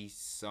me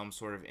some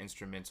sort of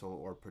instrumental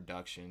or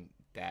production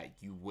that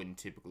you wouldn't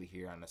typically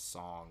hear on a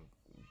song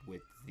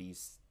with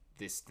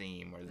this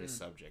theme or this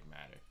subject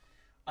matter."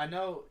 I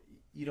know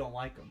you don't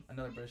like them.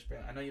 Another British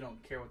band. I know you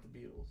don't care with the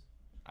Beatles.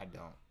 I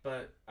don't.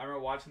 But I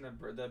remember watching the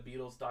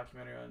Beatles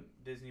documentary on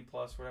Disney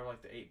Plus, whatever,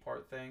 like the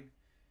 8-part thing.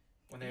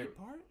 When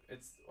 8-part?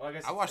 It's well, I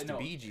guess I watched the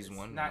Bee Gees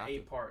one. Not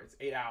 8-part. It's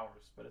 8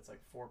 hours, but it's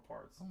like 4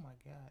 parts. Oh my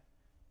god.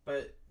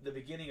 But the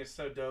beginning is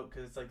so dope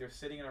because it's like they're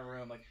sitting in a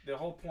room. Like the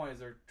whole point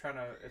is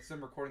it's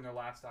them recording their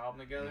last album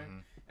together,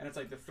 and it's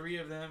like the 3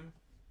 of them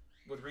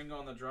with Ringo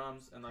on the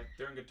drums and like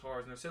they're in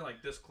guitars and they're sitting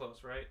like this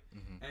close, right?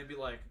 And it'd be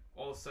like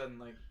all of a sudden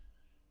like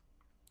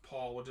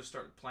Paul will just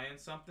start playing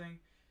something,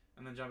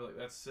 and then John will be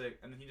like, "That's sick,"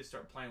 and then he just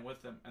start playing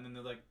with them, and then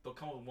they'll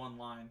come up with one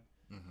line.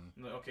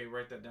 And like, okay,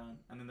 write that down,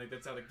 and then like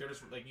that's how like they're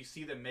just like you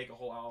see them make a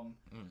whole album,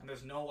 and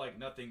there's no like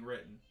nothing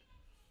written.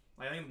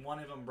 Like I think one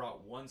of them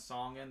brought one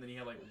song in, then he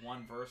had like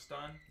one verse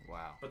done.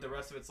 Wow. But the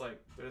rest of it's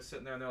like they're just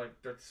sitting there and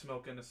they're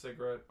smoking a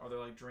cigarette or they're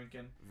like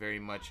drinking. Very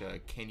much a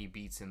Kenny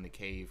Beats in the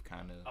Cave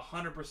kind of.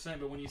 100%.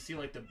 But when you see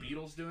like the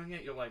Beatles doing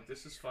it, you're like,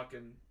 this is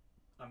fucking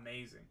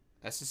amazing.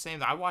 That's the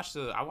same. I watched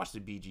the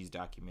Bee Gees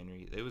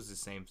documentary. It was the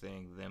same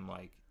thing. Them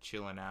like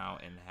chilling out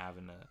and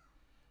having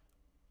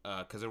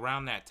because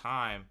around that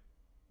time,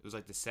 it was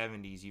like the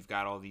 70s. You've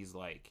got all these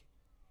like,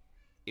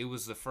 it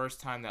was the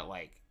first time that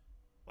like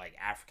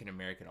African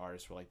American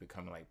artists were like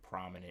becoming like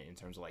prominent in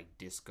terms of like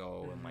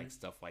disco and like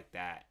stuff like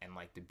that. And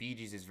like the Bee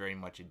Gees is very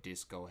much a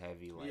disco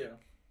heavy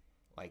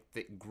like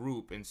the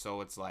group, and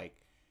so it's like,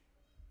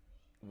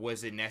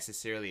 was it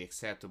necessarily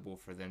acceptable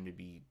for them to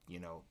be, you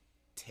know,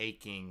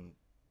 taking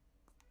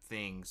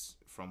things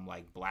from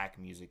like black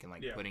music and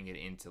like putting it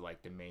into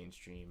like the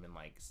mainstream and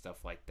like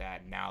stuff like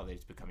that now that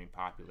it's becoming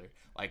popular?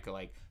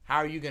 Like how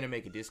are you gonna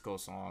make a disco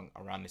song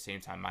around the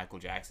same time Michael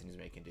Jackson is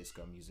making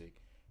disco music,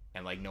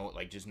 and like no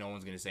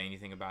one's gonna say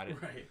anything about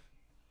it? Right.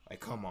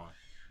 Like, come on.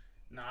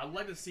 No, I'd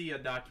like to see a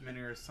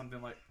documentary or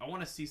something like. I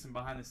want to see some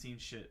behind the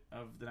scenes shit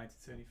of the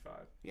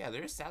 1975. Yeah,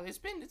 it's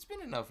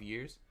been enough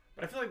years.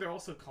 But I feel like they're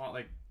also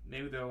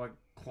maybe they're like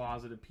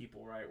closeted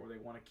people, right? Where they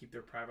want to keep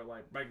their private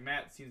life. Like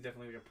Matt seems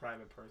definitely like a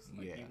private person.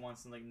 Like he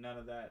wants like none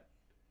of that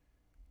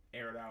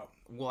aired out.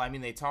 Well, I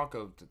mean, they talk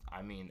of.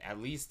 I mean, at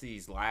least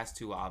these last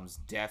two albums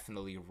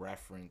definitely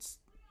reference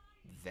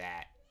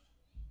that.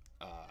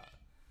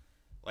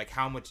 Like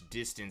how much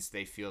distance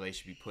they feel they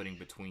should be putting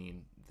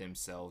between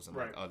themselves and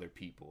like other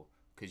people,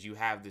 because you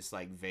have this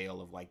like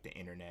veil of like the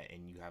internet,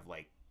 and you have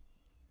like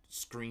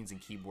screens and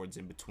keyboards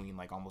in between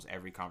like almost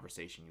every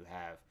conversation you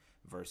have,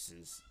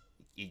 versus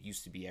it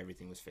used to be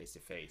everything was face to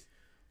face.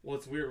 Well,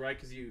 it's weird, right?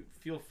 Because you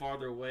feel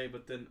farther away,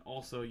 but then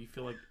also you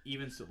feel like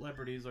even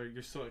celebrities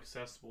you're so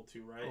accessible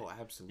to, right? Oh,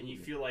 absolutely. And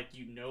you feel like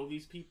you know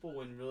these people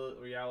when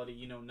in reality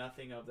you know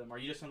nothing of them, or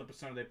you just know the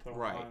persona they put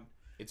on.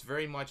 It's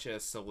very much a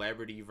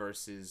celebrity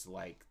versus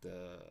like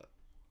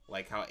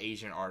how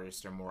Asian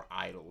artists are more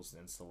idols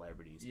than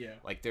celebrities. Yeah.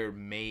 Like they're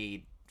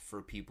made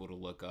for people to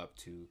look up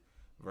to,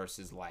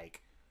 versus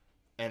like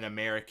an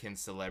American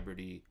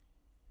celebrity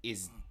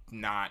is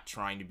not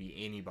trying to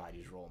be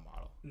anybody's role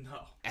model.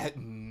 No.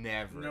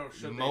 Never. No,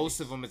 most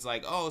of them, it's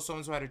like, oh,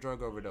 so-and-so had a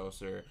drug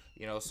overdose, or,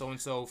 you know,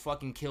 so-and-so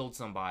fucking killed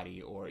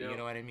somebody, or, you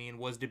know what I mean?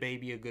 Was the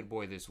baby a good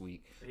boy this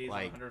week? He's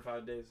like,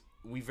 105 days.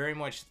 We very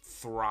much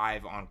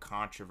thrive on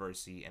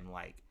controversy and,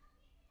 like,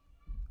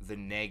 the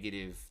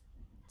negative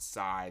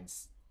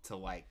sides to,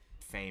 like,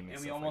 fame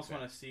and we almost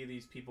want to see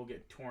these people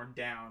get torn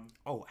down.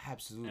 Oh,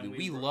 absolutely.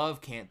 We love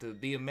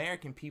the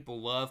American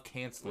people love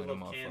canceling. We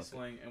love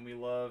canceling, and we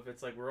love.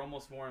 It's like we're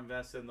almost more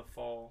invested in the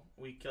fall.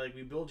 We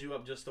build you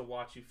up just to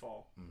watch you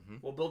fall. Mm-hmm.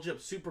 We'll build you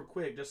up super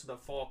quick just so the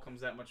fall comes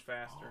that much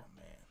faster. Oh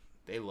man,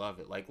 they love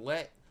it.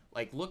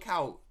 Look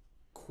how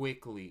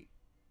quickly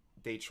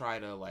they try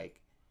to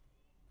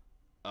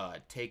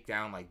take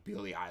down like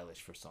Billie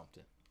Eilish for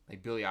something.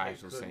 Like Billie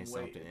Eilish was saying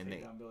something,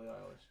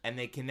 and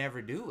they can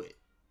never do it.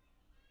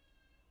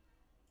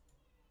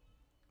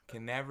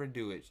 Can never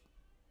do it.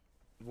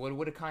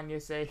 What did Kanye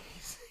say?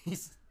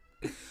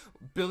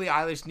 Billie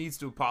Eilish needs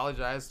to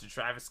apologize to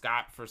Travis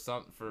Scott for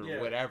something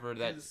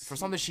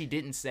she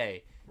didn't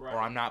say, or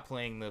I'm not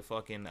playing the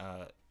fucking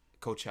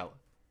Coachella.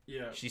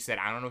 Yeah. She said,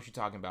 I don't know what you're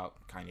talking about.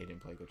 Kanye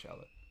didn't play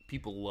Coachella.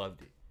 People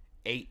loved it,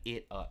 ate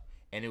it up,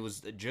 and it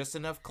was just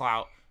enough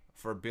clout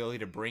for Billie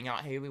to bring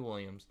out Haley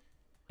Williams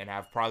and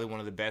have probably one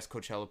of the best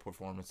Coachella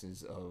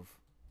performances of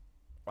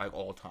like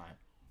all time.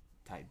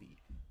 Type beat.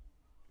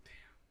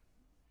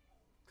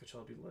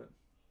 Coachella be lit.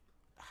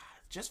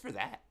 Just for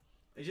that.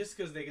 It's just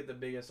because they get the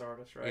biggest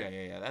artists, right?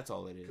 Yeah. That's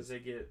all it is. Because they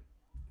get.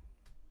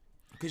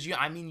 Because you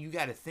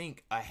got to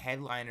think a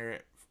headliner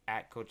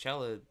at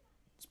Coachella's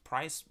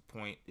price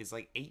point is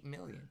like $8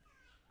 million.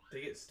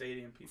 They get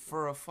stadium people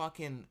for a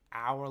fucking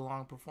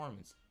hour-long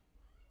performance.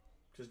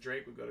 Because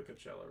Drake would go to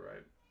Coachella,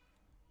 right?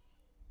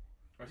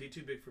 Or is he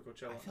too big for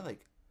Coachella?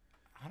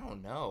 I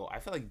don't know. I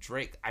feel like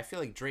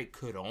Drake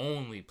could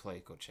only play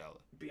Coachella.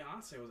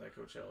 Beyonce was at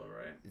Coachella,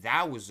 right?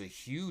 That was a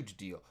huge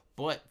deal.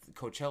 But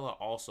Coachella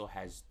also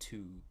has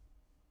 2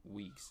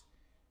 weeks.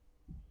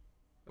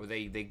 Where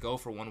they go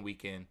for one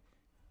weekend,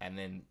 and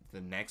then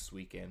the next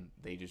weekend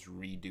they just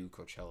redo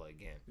Coachella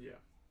again. Yeah.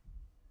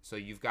 So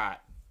you've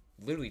got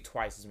literally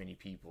twice as many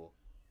people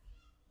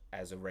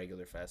as a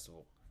regular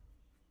festival.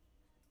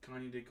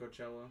 Kanye did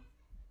Coachella.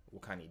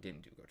 Well, Kanye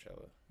didn't do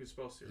Coachella. He was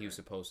supposed to. He was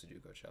supposed to do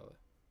Coachella.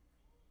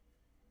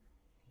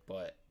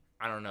 But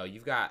I don't know.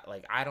 You've got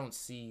I don't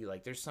see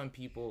there's some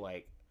people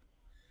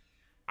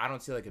I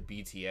don't see a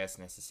BTS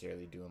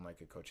necessarily doing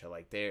a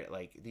Coachella. They're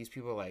these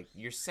people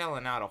you're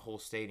selling out a whole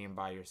stadium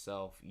by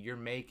yourself. You're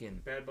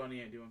making Bad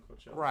Bunny ain't doing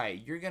Coachella.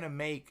 Right. You're gonna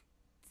make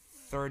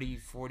 $30,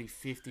 $40,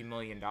 $50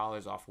 million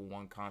off of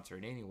one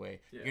concert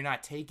anyway. Yeah. You're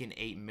not taking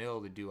 $8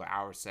 million to do an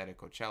hour set at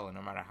Coachella,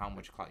 no matter how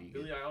much clout you get.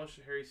 Billie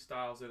Eilish, Harry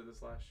Styles did it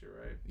this last year,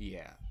 right?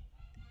 Yeah.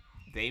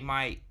 They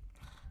might.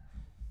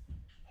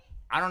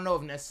 I don't know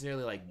if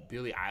necessarily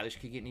Billie Eilish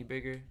could get any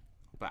bigger,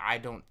 but I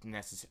don't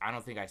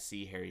think I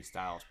see Harry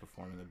Styles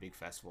performing a big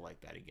festival like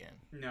that again.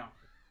 No.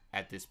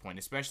 At this point,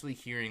 especially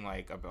hearing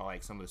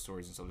about some of the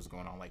stories and stuff that's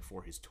going on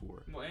for his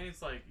tour. Well, and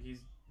it's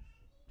he's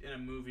in a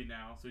movie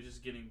now, so he's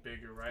just getting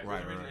bigger, right?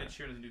 Right. There's a reason Ed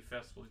Sheeran doesn't do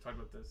festivals. We talked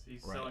about this.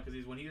 He's selling because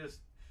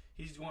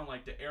he's going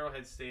the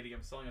Arrowhead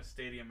Stadium, selling a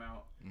stadium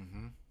out,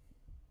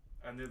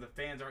 and the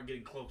fans aren't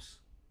getting close.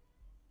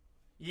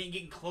 You ain't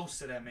getting close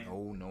to that man.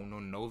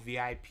 No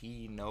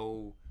VIP,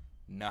 no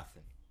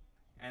nothing.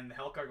 And the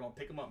Hellcar gonna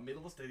pick him up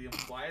middle of the stadium,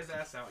 fly his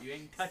ass out. You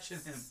ain't touching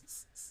him.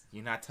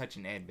 You're not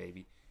touching Ed,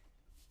 baby.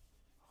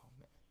 Oh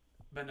man.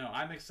 But no,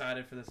 I'm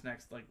excited for this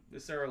next.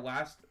 This is our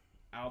last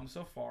album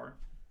so far.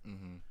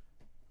 Mm-hmm.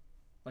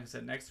 Like I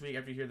said, next week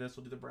after you hear this,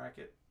 we'll do the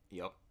bracket.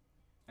 Yep.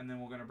 And then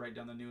we're gonna break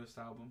down the newest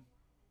album.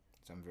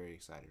 So I'm very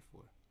excited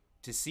for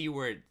to see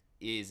where it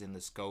is in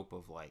the scope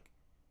of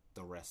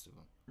the rest of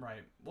them.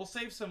 Right. We'll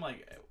save some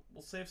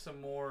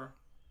more.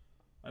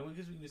 We can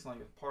do some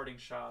parting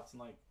shots and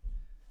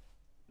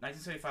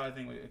 1975. I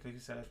think, like you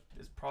said,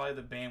 is probably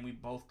the band we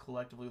both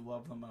collectively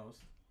love the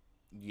most.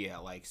 Yeah,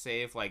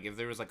 say if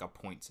there was a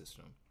point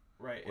system.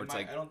 Right.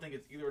 I don't think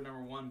it's either a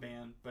number 1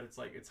 band, but it's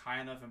it's high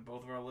enough in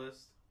both of our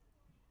lists.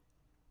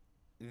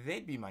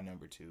 They'd be my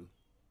number 2.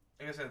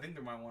 Like I said, I think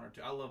they're my 1 or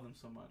 2. I love them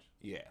so much.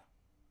 Yeah.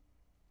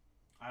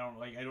 I don't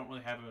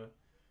really have a.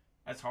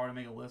 That's hard to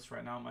make a list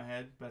right now in my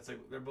head, but it's like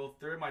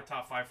they're in my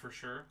top 5 for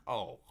sure.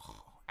 Oh,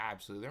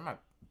 absolutely. They're my.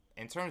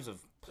 In terms of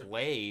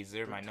plays,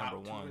 they're my number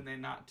 1. Top 2 and they're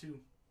not 2.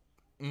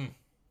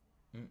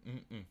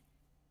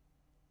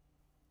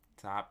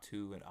 Top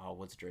 2 and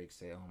what's Drake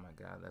say? Oh my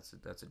God, that's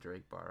a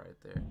Drake bar right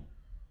there.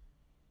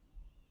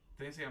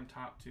 They say I'm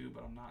top 2,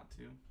 but I'm not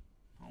 2.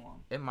 Hold on.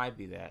 It might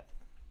be that.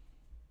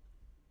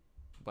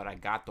 But I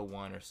got the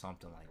 1 or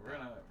something like that.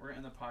 We're gonna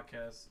end the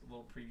podcast, a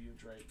little preview of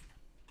Drake.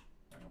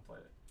 I'm gonna play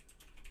it.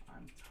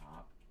 I'm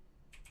top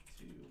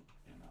 2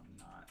 and I'm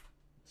not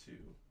 2.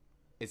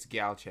 It's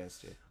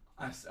Galchester.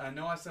 I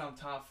know I said I'm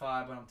top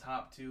 5, but I'm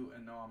top 2,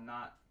 and no, I'm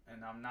not.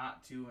 And I'm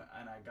not 2,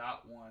 and I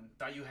got 1.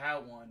 Thought you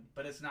had 1,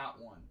 but it's not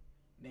 1.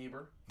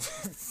 Neighbor.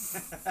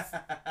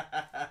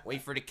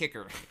 Wait for the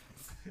kicker.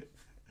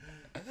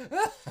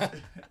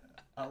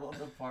 I love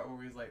the part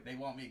where he's like, they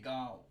want me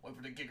gone. Wait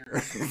for the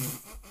kicker.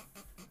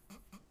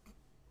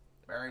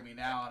 Bury me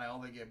now, and I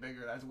only get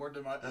bigger. That's word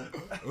to my...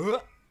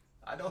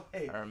 I don't...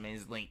 Hey.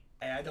 Herman's link.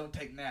 Hey, I don't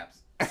take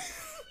naps.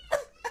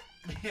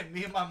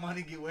 me and my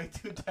money get way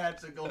too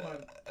attached to go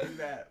and do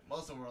that.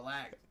 Most of them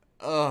relax.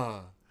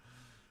 Boop,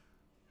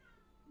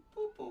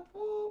 boop,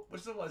 boop.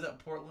 Which one was that?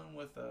 Portland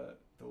with the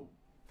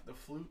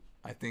flute?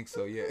 I think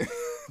so, yeah.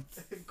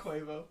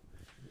 Quavo.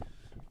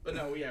 But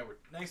no, yeah.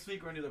 Next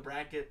week we're gonna do the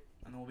bracket,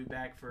 and then we'll be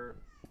back for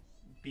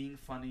being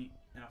funny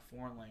in a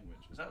foreign language.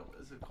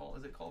 Is it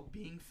called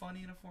being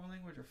funny in a foreign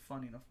language or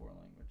funny in a foreign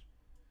language?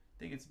 I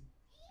think it's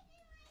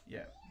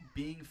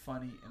being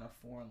funny in a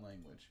foreign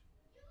language.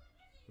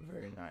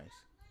 Very nice.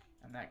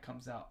 And that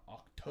comes out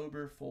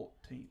October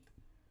 14th.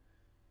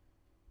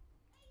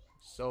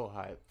 So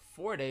hype.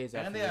 4 days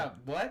after. And they have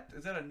what?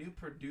 Is that a new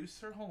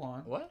producer? Hold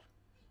on. What?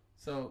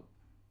 So,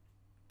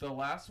 the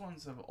last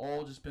ones have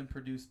all just been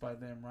produced by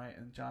them, right?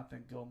 And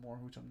Jonathan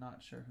Gilmour, which I'm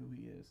not sure who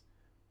he is.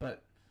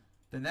 But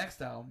the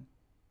next album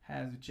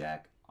has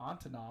Jack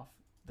Antonoff,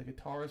 the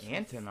guitarist.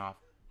 Antonoff.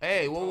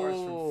 Hey,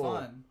 whoa. From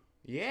Fun.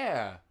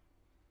 Yeah.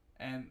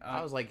 And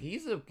I was like,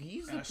 he's a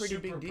pretty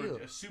big deal.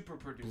 A super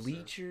producer.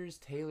 Bleachers,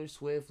 Taylor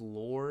Swift,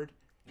 Lorde,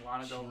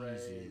 Lana Del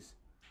Rey.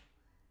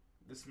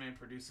 This man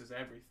produces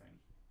everything.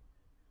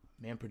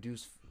 Man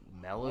produced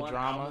Melodrama. One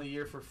album of the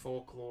year for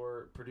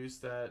Folklore.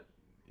 Produced that.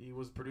 He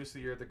was producer of the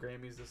year at the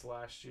Grammys this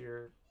last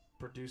year.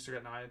 Producer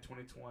at 9 in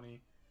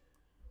 2020.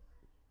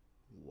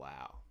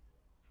 Wow.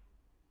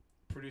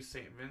 Produced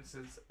St.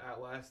 Vincent's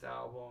at last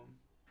album.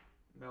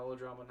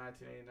 Melodrama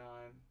 1989.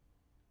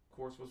 Of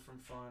course, was from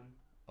Fun.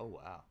 Oh,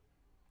 wow.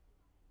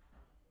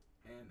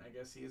 And I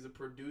guess he is a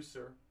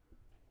producer.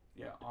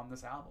 Yeah, on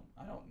this album.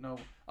 I don't know.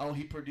 Oh,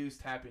 he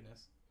produced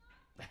Happiness.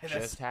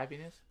 Just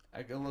Happiness?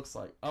 It looks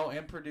like. Oh,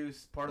 and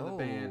produced part of the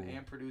band,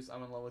 and produced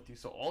I'm in Love with You.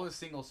 So all the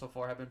singles so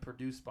far have been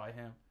produced by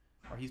him,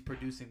 or he's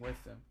producing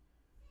with them.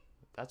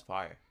 That's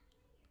fire.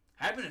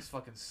 Happiness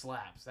fucking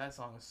slaps. That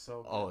song is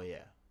so good. Oh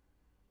yeah.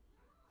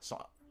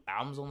 So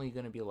album's only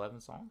gonna be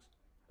 11 songs.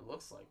 It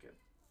looks like it.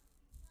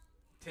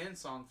 10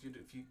 songs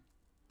if you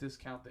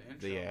discount the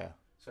intro. Yeah.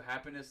 So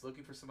Happiness,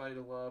 Looking for Somebody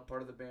to Love,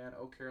 part of the band.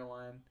 Oh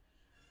Caroline,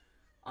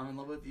 I'm in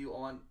Love with You.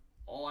 On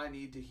All I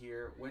Need to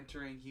Hear,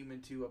 Wintering,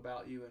 Human 2,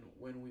 About You, and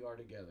When We Are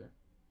Together.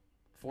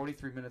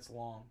 43 minutes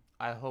long.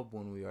 I hope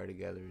When We Are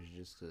Together is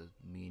just a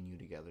Me and You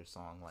Together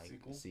song, like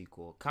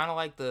sequel. Kind of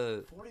like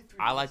the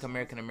I Like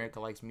American, America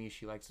Likes Me,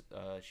 She Likes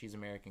She's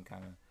American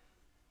kind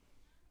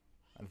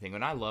of thing.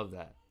 And I love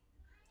that.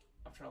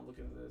 I'm trying to look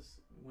into this.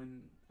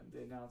 When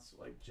they announced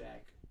like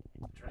Jack,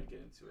 I'm trying to get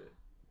into it.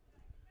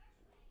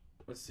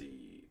 Let's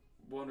see.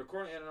 When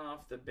recording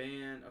Antonoff, the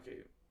band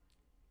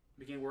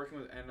began working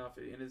with Antonoff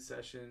at ended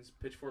sessions.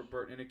 Pitchfork,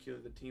 Burton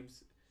indicated the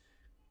team's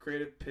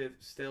creative pith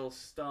still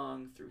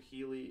stung through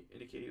Healy,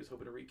 indicated he was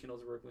hoping to rekindle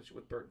his work relationship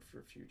with Burton for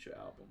a future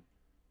album.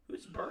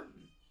 Who's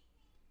Burton?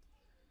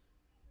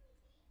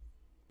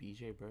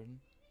 BJ Burton?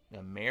 The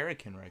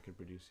American record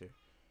producer.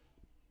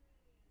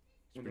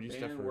 When the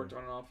band worked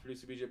on and off,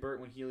 producer BJ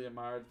Burton, when Healy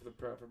admired for the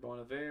prep for Bon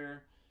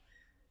Iver,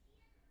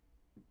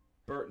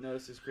 Burton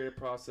noticed his creative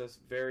process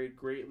varied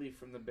greatly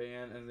from the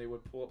band, and they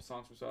would pull up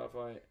songs from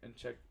Spotify and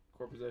check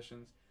chord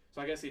positions.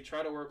 So I guess he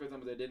tried to work with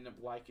them, but they didn't end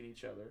up liking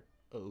each other.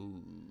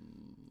 Oh.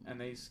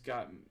 And they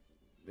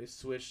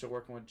switched to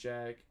working with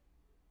Jack.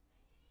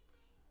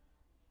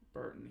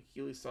 Burton.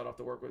 Healy started off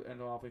to work with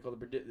Antonoff.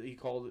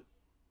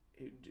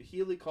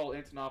 Healy called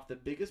Antonoff the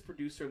biggest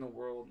producer in the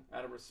world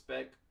out of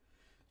respect,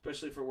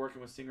 especially for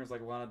working with singers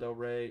like Lana Del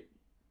Rey.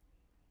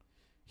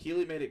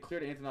 Healy made it clear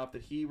to Antonoff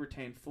that he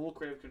retained full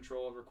creative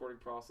control of the recording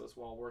process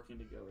while working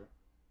together.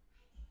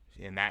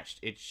 And that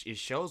it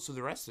shows to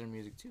the rest of their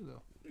music too,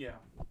 though. Yeah.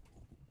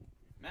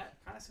 Matt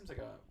kind of seems like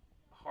a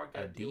hard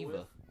guy a to deal diva.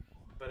 with,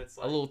 but it's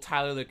like a little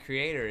Tyler the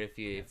Creator, if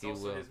you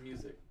will. His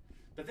music.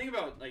 The thing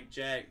about like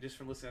Jack, just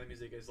from listening to the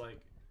music, is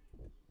like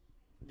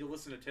you'll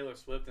listen to Taylor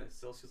Swift and it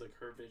still feels like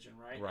her vision,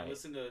 right? Right.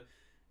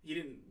 He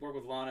didn't work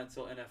with Lana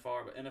until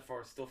NFR, but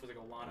NFR still feels like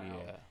a Lana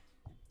album.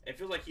 It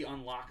feels like he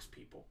unlocks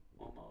people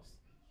almost.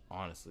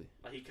 Honestly.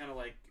 Like, he kind of,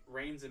 like,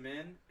 reins him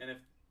in. And if...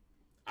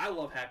 I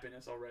love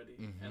Happiness already.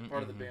 And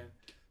part of the band.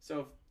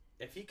 So,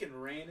 if he can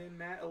rein in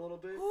Matt a little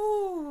bit...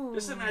 Ooh.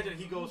 Just imagine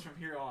he goes from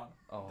here on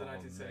to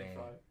 1975.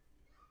 Man.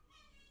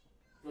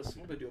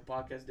 Listen, we're going to do a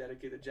podcast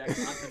dedicated to Jack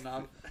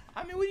Antonoff.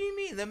 I mean, what do you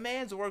mean? The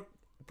man's work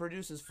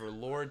produces for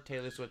Lorde,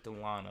 Taylor Swift,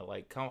 and Lana.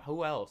 Like,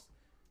 who else?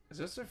 Is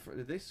this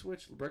did they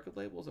switch record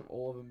labels? Have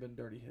all of them been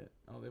Dirty Hit?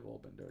 Oh, they've all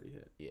been Dirty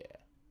Hit. Yeah.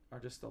 Or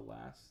just the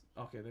last?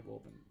 Okay, they've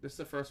all been. This is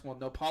the first one.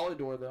 No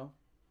Polydor, though.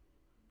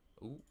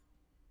 Ooh.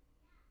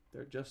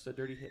 They're just a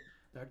Dirty Hit.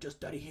 They're just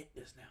Dirty Hit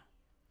this now.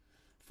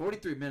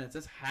 43 minutes.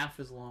 That's half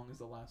as long as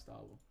the last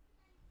album.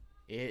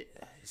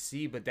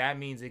 But that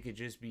means it could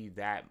just be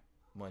that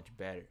much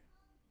better.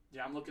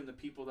 Yeah, I'm looking at the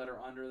people that are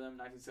under them.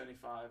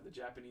 1975, The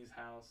Japanese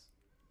House.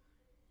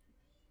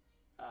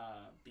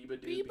 Biba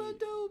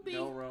Doobie,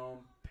 No Rome,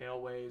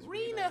 Pale Ways,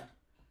 Rena,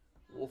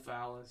 Wolf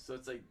Alice. So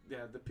it's like,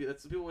 yeah,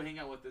 that's the people we hang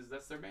out with.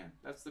 That's their band.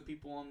 That's the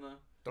people on the.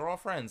 They're all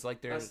friends. Like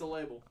that's the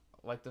label.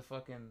 Like the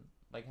fucking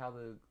how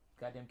the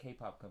goddamn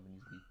K-pop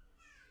companies be.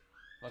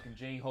 Fucking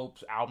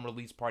J-Hope's album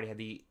release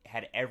party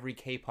had every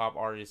K-pop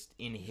artist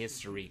in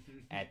history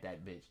at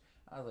that bitch.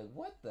 I was like,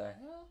 what the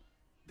hell?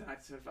 The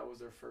 1975 was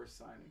their first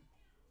signing.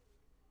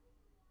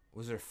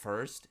 Was their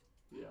first?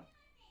 Yeah.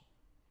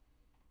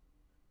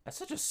 That's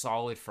such a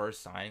solid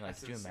first signing. Like,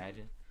 could you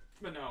imagine?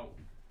 But no,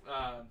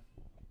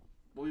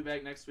 we'll be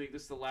back next week.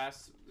 This is the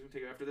last. We're gonna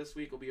take it after this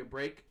week. Will be a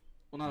break.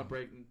 Well, not a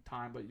break in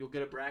time, but you'll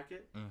get a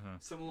bracket.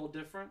 Something a little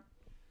different.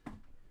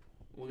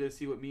 We'll get to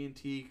see what me and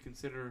T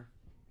consider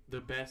the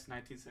best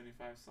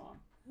 1975 song.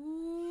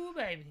 Ooh,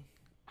 baby.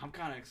 I'm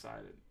kind of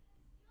excited.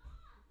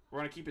 We're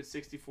gonna keep it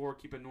 64.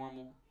 Keep it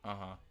normal.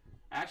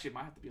 Actually, it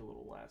might have to be a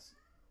little less.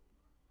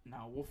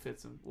 No, we'll fit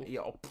some. We can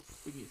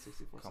get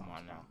 64. Come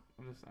on now.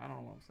 I don't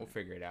know what I'm saying. We'll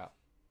figure it out.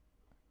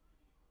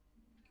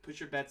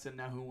 Put your bets in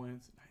now. Who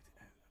wins? I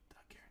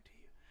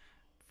guarantee you.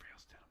 Frail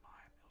State of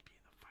Mind. It'll be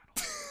in the final.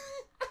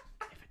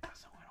 If it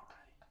doesn't win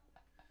already.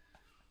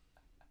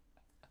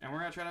 And we're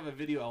gonna try to have a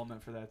video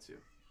element for that too.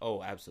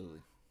 Oh,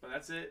 absolutely. But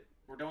that's it.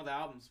 We're done with the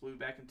albums. We'll be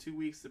back in 2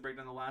 weeks to break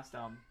down the last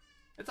album.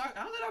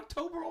 How's it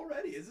October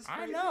already? Is this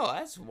crazy? I know,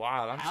 that's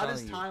wild. How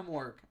does time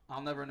work?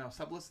 I'll never know.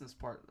 Stop listening to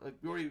this part. Like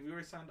we already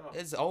signed off.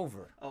 It's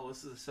over. Oh,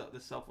 this is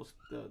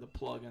the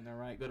plug in there,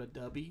 right? Go to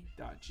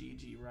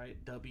dubby.gg,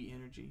 right? Dubby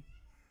Energy.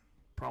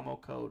 Promo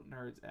code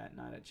nerds at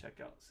night at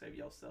checkout. Save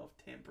yourself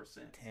 10%.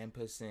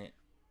 10%.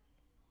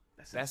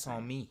 That's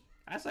on me.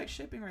 That's like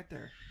shipping right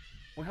there.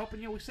 We're helping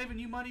you. We're saving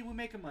you money. We're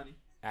making money.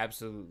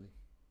 Absolutely.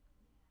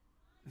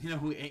 You know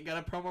who ain't got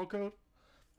a promo code?